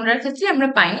 আয়োডিন কোনটার ক্ষেত্রে আমরা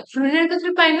পাই না, ফ্লুরিনের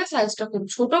ক্ষেত্রে পাই না সাইজটা খুব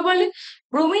ছোট বলে,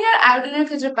 ব্রোমিন আর আয়োডিনের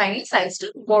ক্ষেত্রে পাই না সাইজটা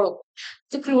বড়।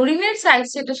 তো ক্লোরিনের সাইজ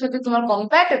এটার সাথে তোমার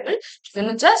কম্প্যাটেবল, সেজন্য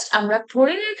জাস্ট আমরা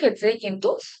ক্লোরিনের ক্ষেত্রেই কিন্তু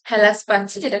হ্যালাস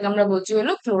পাচ্ছি, যেটাকে আমরা বলছি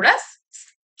হলো ক্লোরাস।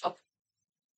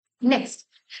 নেক্সট,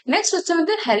 নেক্সট হচ্ছে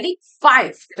আমাদের হ্যালিক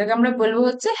ফাইভ, এটাকে আমরা বলবো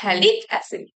হচ্ছে হ্যালিক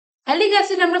অ্যাসিড। হ্যালিক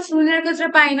অ্যাসিড আমরা ফ্লুরিনের ক্ষেত্রে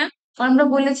পাই না, কারণ আমরা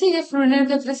বলেছি যে ফ্লুরিনের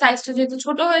ক্ষেত্রে সাইজটা যেহেতু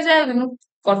ছোট হয়ে যায় ওই জন্য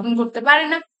গঠন করতে পারে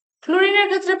না। ক্লোরিনের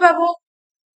ক্ষেত্রে পাবো,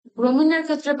 ব্রোমিনের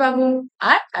ক্ষেত্রে পাবো,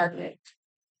 আর আয়োডিনের।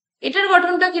 এটার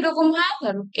গঠনটা কিরকম হয়,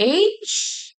 ধরো এইচ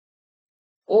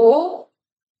ও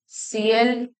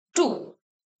সিএল টু,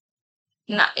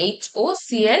 না এইচ ও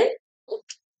সিএল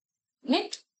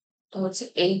নেট, হচ্ছে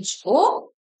এইচ ও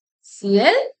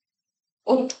সিএল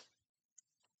ও,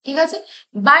 ঠিক আছে,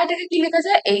 বা এটাকে কি লেখা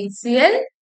যায়,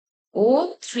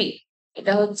 HClO3।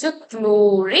 এটা হচ্ছে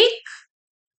ক্লোরিক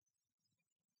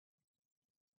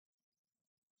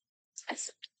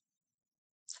অ্যাসিড।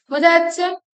 বোঝা যাচ্ছে?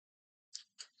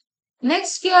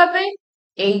 নেক্সট কি হবে,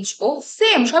 HO,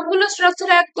 সেম সবগুলো স্ট্রাকচার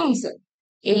একদম সেম,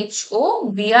 HO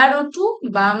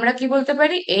বা আমরা কি বলতে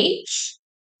পারি,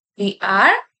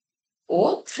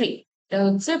 HBrO3। এটা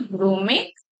হচ্ছে ব্রোমিক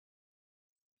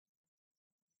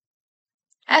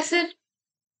অ্যাসিড।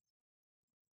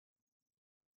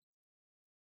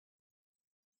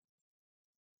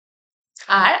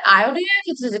 আর আয়োডিনের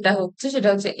ক্ষেত্রে যেটা হচ্ছে সেটা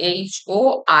হচ্ছে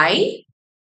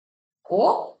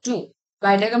HOiO2। বা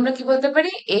এটাকে আমরা কি বলতে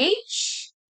পারি, এইচ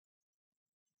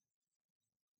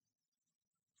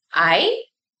আই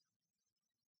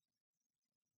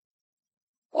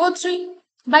ও থ্রি।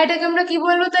 বা এটাকে আমরা কি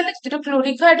বলবো তাহলে, যেটা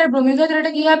ক্লোরিক হয় এটা ব্রোমিক হয়, তাহলে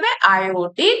এটা কি হবে,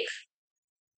 iodic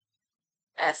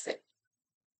acid.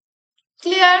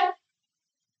 Clear?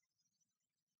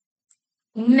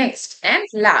 Next and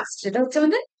last যেটা হচ্ছে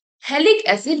আমাদের হ্যালিক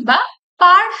অ্যাসিড বা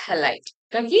পার হ্যালাইড।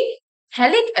 এটা কি,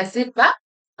 হ্যালিক অ্যাসিড বা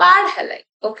পার হ্যালাইড।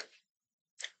 ওকে,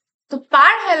 তো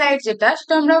পার হ্যালাইড যেটা,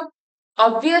 সেটা আমরা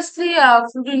অবভিয়াসলি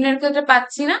ফ্লুরিনের ক্ষেত্রে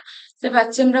পাচ্ছি না, সেটা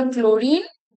পাচ্ছি আমরা ক্লোরিন,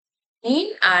 নিন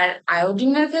আর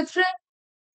আয়োডিনের ক্ষেত্রে।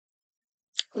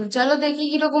 চলো দেখি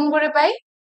কিরকম করে পাই।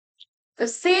 তো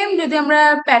সেম যদি আমরা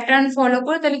প্যাটার্ন ফলো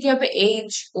করি তাহলে কি হবে,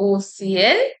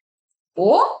 HOCl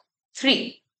O3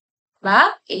 বা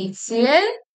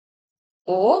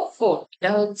HClO4, এটা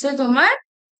হচ্ছে তোমার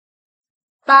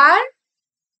পার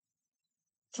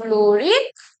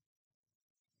ফ্লোরিক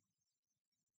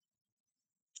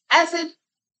অ্যাসিড।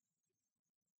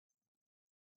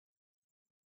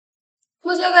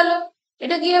 বোঝা গেল?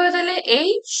 এটা কি হবে তাহলে,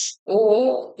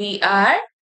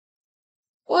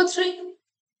 HOBrO3,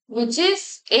 which is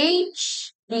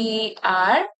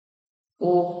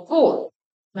HBrO4,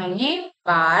 মানে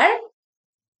পার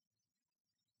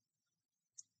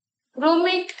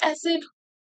ব্রোমিক অ্যাসিড।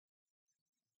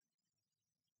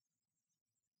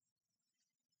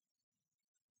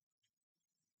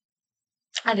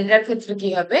 আর এটার ক্ষেত্রে কি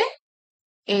হবে,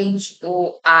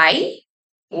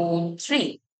 HOiO3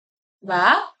 বা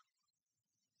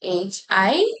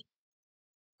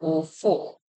HiO4।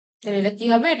 তাহলে এটা কি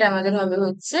হবে, এটা আমাদের হবে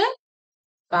হচ্ছে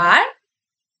পার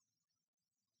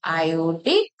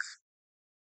আয়োডিক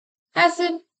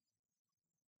অ্যাসিড।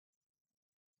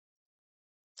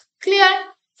 ক্লিয়ার?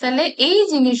 তাহলে এই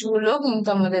জিনিসগুলো কিন্তু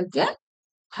আমাদেরকে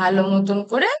ভালো মতন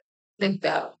করে দেখতে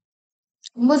হবে।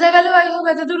 বোঝা গেল? আই হোপ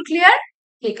এতদূর ক্লিয়ার।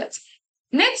 ঠিক আছে,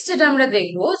 নেক্সট যেটা আমরা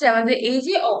দেখবো যে আমাদের এই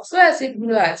যে অক্সো অ্যাসিড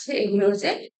গুলো আছে, এগুলোর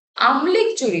যে আম্লিক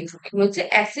চরিত্র, এগুলোর যে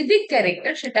অ্যাসিডিক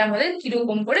ক্যারেক্টার, সেটা আমাদের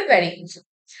কিরকম করে ভ্যারি করছে।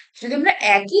 যদি আমরা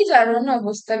একই জারণ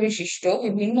অবস্থা বিশিষ্ট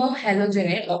বিভিন্ন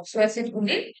হ্যালোজেনের অক্সো অ্যাসিড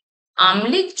গুলির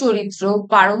আম্লিক চরিত্র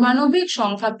পারমাণবিক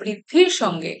সংখ্যা বৃদ্ধির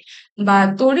সঙ্গে বা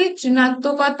তড়িৎ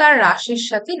ঋণাত্মকতার হ্রাসের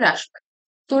সাথে হ্রাস পায়।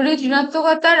 তড়িৎ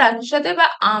ঋণাত্মকতার হ্রাসের সাথে বা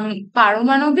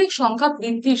পারমাণবিক সংখ্যা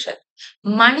বৃদ্ধির সাথে,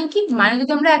 মানে কি, মানে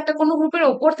যদি আমরা একটা কোনো গ্রুপের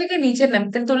ওপর থেকে নিচে নামি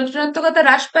তাহলে তড়িৎ ঋণাত্মকতা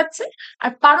হ্রাস পাচ্ছে, আর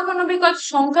পারমাণবিক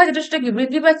সংখ্যা যেটা সেটা কি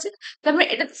বৃদ্ধি পাচ্ছে। তারপরে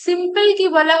এটা সিম্পল কি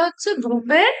বলা হচ্ছে,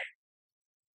 গ্রুপের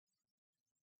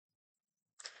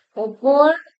ওপর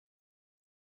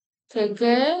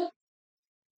থেকে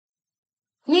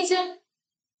নিচে,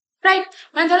 রাইট?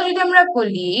 মানে ধরো যদি আমরা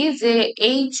বলি যে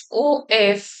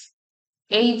HOF,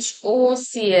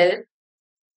 HOCl,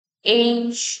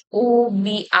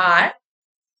 HOBr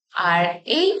আর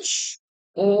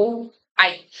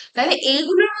HOI, তাহলে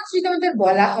এইগুলোর মধ্যে যদি আমাদের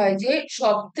বলা হয় যে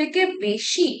সব থেকে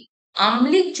বেশি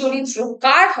আম্লিক চরিত্র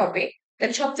কার হবে,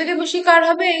 তাহলে সব থেকে বেশি কার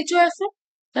হবে, HOF এর,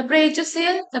 তারপরে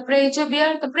HOCl, তারপরে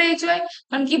HOBr, তারপরে HOI।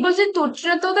 কারণ কি বলছে, তড়িৎ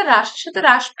হ্রাসের সাথে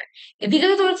হ্রাস পায়, এদিকে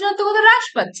তো তড়িৎ হ্রাস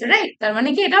পাচ্ছে, রাইট? তার মানে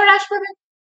কি এটাও হ্রাস পাবে।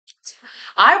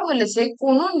 আর বলেছে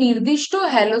কোন নির্দিষ্ট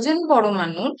হ্যালোজেন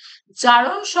পরমাণুর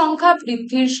জারণ সংখ্যা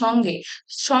বৃদ্ধির সঙ্গে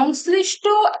সংশ্লিষ্ট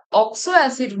অক্সো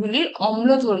অ্যাসিডগুলির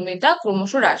অম্লধর্মিতা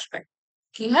ক্রমশ হ্রাস পায়।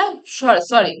 কি হয়,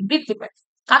 সরি বৃদ্ধি পায়।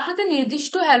 কার সাথে,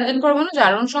 নির্দিষ্ট হ্যালোজেন পরমাণু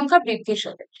জারণ সংখ্যা বৃদ্ধির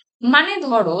সাথে। মানে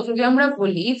ধরো যদি আমরা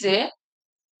বলি যে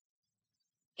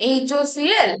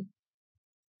HOCl,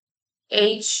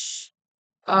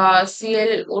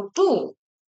 HClO2,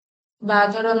 বা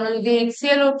ধরো আমরা যদি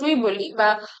HClO2 বলি, বা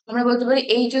আমরা বলতে পারি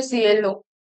HOClO,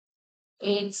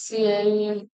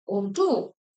 HClO2,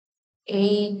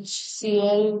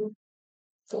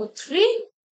 HClO3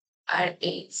 আর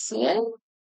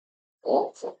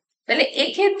HClO4। তাহলে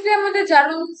এক্ষেত্রে আমাদের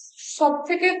জারণ সব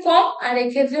থেকে কম, আর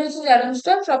এক্ষেত্রে হচ্ছে জারণ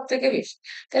স্তর সব থেকে বেশি।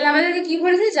 তাহলে আমাদেরকে কি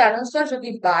বলেছে, জারণ স্তর যদি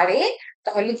বাড়ে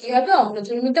তাহলে কি হবে,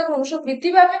 অম্লধর্মিতা ক্রমশ বৃদ্ধি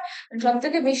পাবে। সব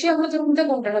থেকে বেশি অম্লধর্মিতা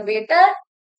কোনটার হবে, এটার,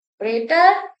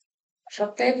 এটার। সব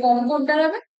থেকে কম কোনটার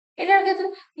হবে, এটার ক্ষেত্রে।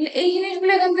 এই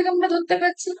জিনিসগুলো এখান থেকে আমরা ধরতে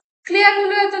পারছি। ক্লিয়ার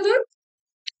হলো এতদূর?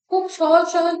 খুব সহজ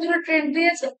সহজ দুটো ট্রেড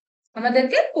দিয়েছে,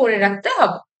 আমাদেরকে পড়ে রাখতে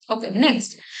হবে। ওকে,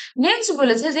 নেক্সট। নেক্সট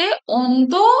বলেছে যে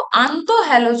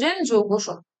আন্তঃহ্যালোজেন যৌগ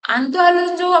সমূহ।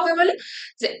 আন্তঃহ্যালোজেন যৌগ কাকে বলে,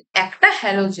 যে একটা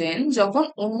হ্যালোজেন যখন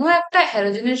অন্য একটা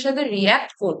হ্যালোজেনের সাথে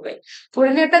রিঅ্যাক্ট করবে, করে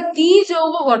নিয়ে একটা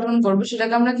যৌগ গঠন করবে,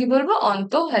 সেটাকে আমরা কি বলবো,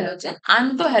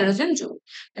 আন্তঃহ্যালোজেন যৌগ।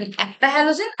 মানে একটা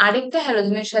হ্যালোজেন আরেকটা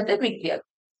হ্যালোজেনের সাথে বিক্রিয়া করে।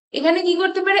 এখানে কি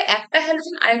করতে পারে, একটা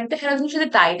হ্যালোজেন আরেকটা হ্যালোজেনের সাথে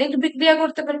ডাইরেক্ট বিক্রিয়া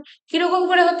করতে পারে। কিরকম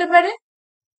করে হতে পারে,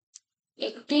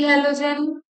 একটি হ্যালোজেন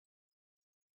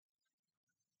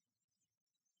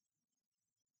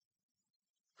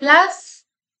প্লাস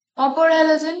অপর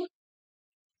হ্যালোজেন।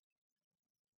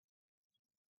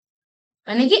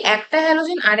 মানে কি একটা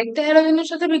হ্যালোজেন আরেকটা হ্যালোজেনের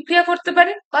সাথে বিক্রিয়া করতে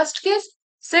পারে, ফার্স্ট কেস।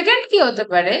 সেকেন্ড কি হতে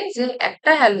পারে, যে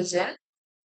একটা হ্যালোজেন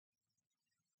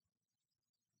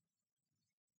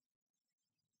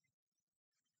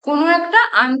কোনো একটা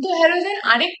আন্তঃহ্যালোজেন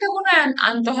আরেকটা কোনো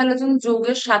আন্তঃহ্যালোজেন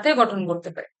যৌগের সাথে গঠন করতে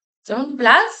পারে, যেমন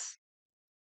প্লাস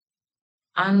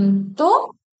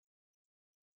আন্তঃহ্যালোজেন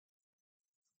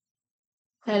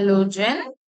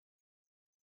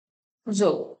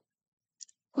যৌগ।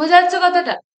 বোঝা যাচ্ছে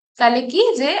কথাটা? তাহলে কি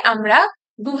যে আমরা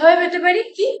দুভাবে পেতে পারি,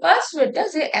 কি ফার্স্ট ওয়েটা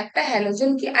যে একটা হ্যালোজেন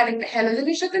কি আরেকটা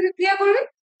হ্যালোজেনের সাথে বিক্রিয়া করবে,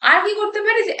 আর কি করতে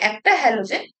পারি যে একটা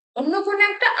হ্যালোজেন অন্য কোনো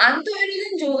একটা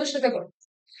আন্তঃহ্যালোজেন যৌগের সাথে করবে।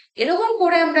 এরকম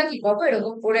করে আমরা কি পাবো,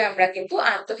 এরকম করে আমরা কিন্তু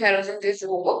আন্তঃহ্যালোজেন যে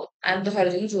যৌগ,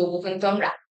 আন্তঃহ্যালোজেন যৌগ কিন্তু আমরা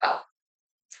পাবো।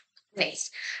 নেক্সট,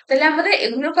 তাহলে আমাদের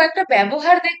এগুলোর কয়েকটা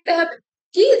ব্যবহার দেখতে হবে।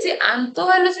 কি যে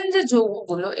আন্তঃহ্যালোজেন যে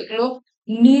যৌগগুলো, এগুলো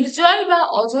নির্জল বা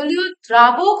অজলীয়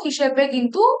দ্রাবক হিসেবে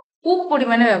কিন্তু খুব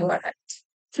পরিমাণে ব্যবহার হয়।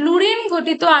 ফ্লুরিন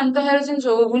ঘটিত আন্তঃহ্যালোজেন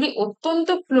যৌগগুলি অত্যন্ত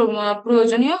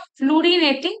প্রয়োজনীয়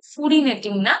ফ্লুরিনেটিং,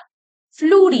 ফুরিনেটিং না,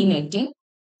 ফ্লুরিনেটিং,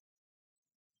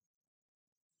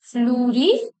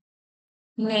 ফ্লুরিনেটিং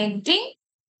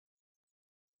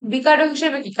বিকারক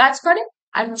হিসেবে কি কাজ করে।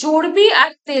 আর চর্বি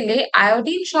আর তেলে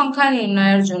আয়োডিন সংখ্যা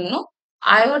নির্ণয়ের জন্য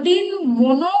আয়োডিন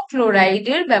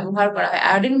মনোক্লোরাইডের ব্যবহার করা হয়।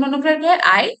 আয়োডিন মনোক্লোরাইড হয়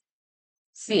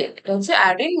ICL, এটা হচ্ছে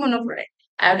আয়োডিন মনোক্লোরাইড।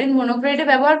 আয়োডিন মনোক্লোরাইডের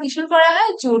ব্যবহার কিসের করা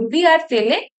হয়, চর্বি আর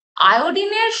তেলে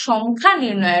আয়োডিনের সংখ্যা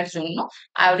নির্ণয়ের জন্য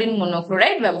আয়োডিন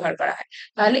মনোক্লোরাইড ব্যবহার করা হয়।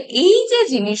 তাহলে এই যে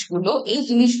জিনিসগুলো, এই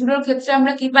জিনিসগুলোর ক্ষেত্রে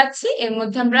আমরা কি পাচ্ছি, এর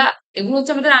মধ্যে আমরা, এগুলো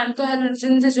হচ্ছে আমাদের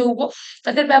আন্তঃহ্যালোজেন যে যৌগ,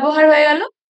 তাদের ব্যবহার হয়ে গেল।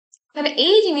 তাহলে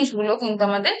এই জিনিসগুলো কিন্তু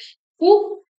আমাদের খুব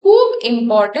খুব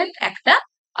ইম্পর্টেন্ট একটা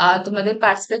তোমাদের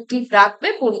পার্সপেক্টিভ রাখবে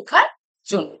পরীক্ষার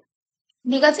জন্য।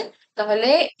 ঠিক আছে? তাহলে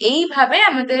এইভাবে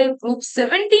আমাদের গ্রুপ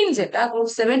 17, যেটা গ্রুপ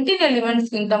 17 এলিমেন্টস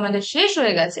কিন্তু আমাদের শেষ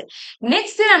হয়ে গেছে।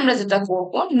 নেক্সট দিন আমরা যেটা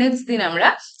করব, নেক্সট দিন আমরা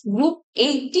গ্রুপ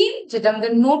 18, যেটা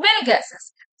আমাদের নোবেল গ্যাসেস,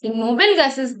 এই নোবেল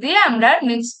গ্যাসেস দিয়ে আমরা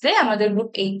নেক্সট ডে আমাদের গ্রুপ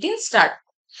 18 স্টার্ট।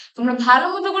 তোমরা ভালো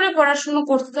মতো করে পড়াশোনা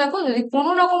করতে থাকো, যদি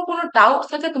কোনো রকম কোনো ডাউট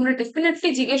থাকে তোমরা ডেফিনেটলি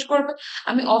জিজ্ঞেস করবে,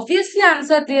 আমি অবভিয়াসলি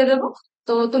আনসার দিয়ে দেবো।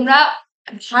 তো তোমরা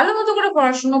ভালো মতো করে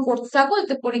পড়াশোনা করতে থাকো,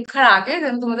 যাতে পরীক্ষার আগে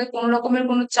যেন তোমাদের কোনো রকমের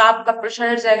কোনো চাপ বা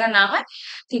প্রেশারের জায়গা না হয়।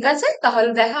 ঠিক আছে, তাহলে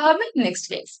দেখা হবে নেক্সট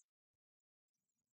ক্লাস।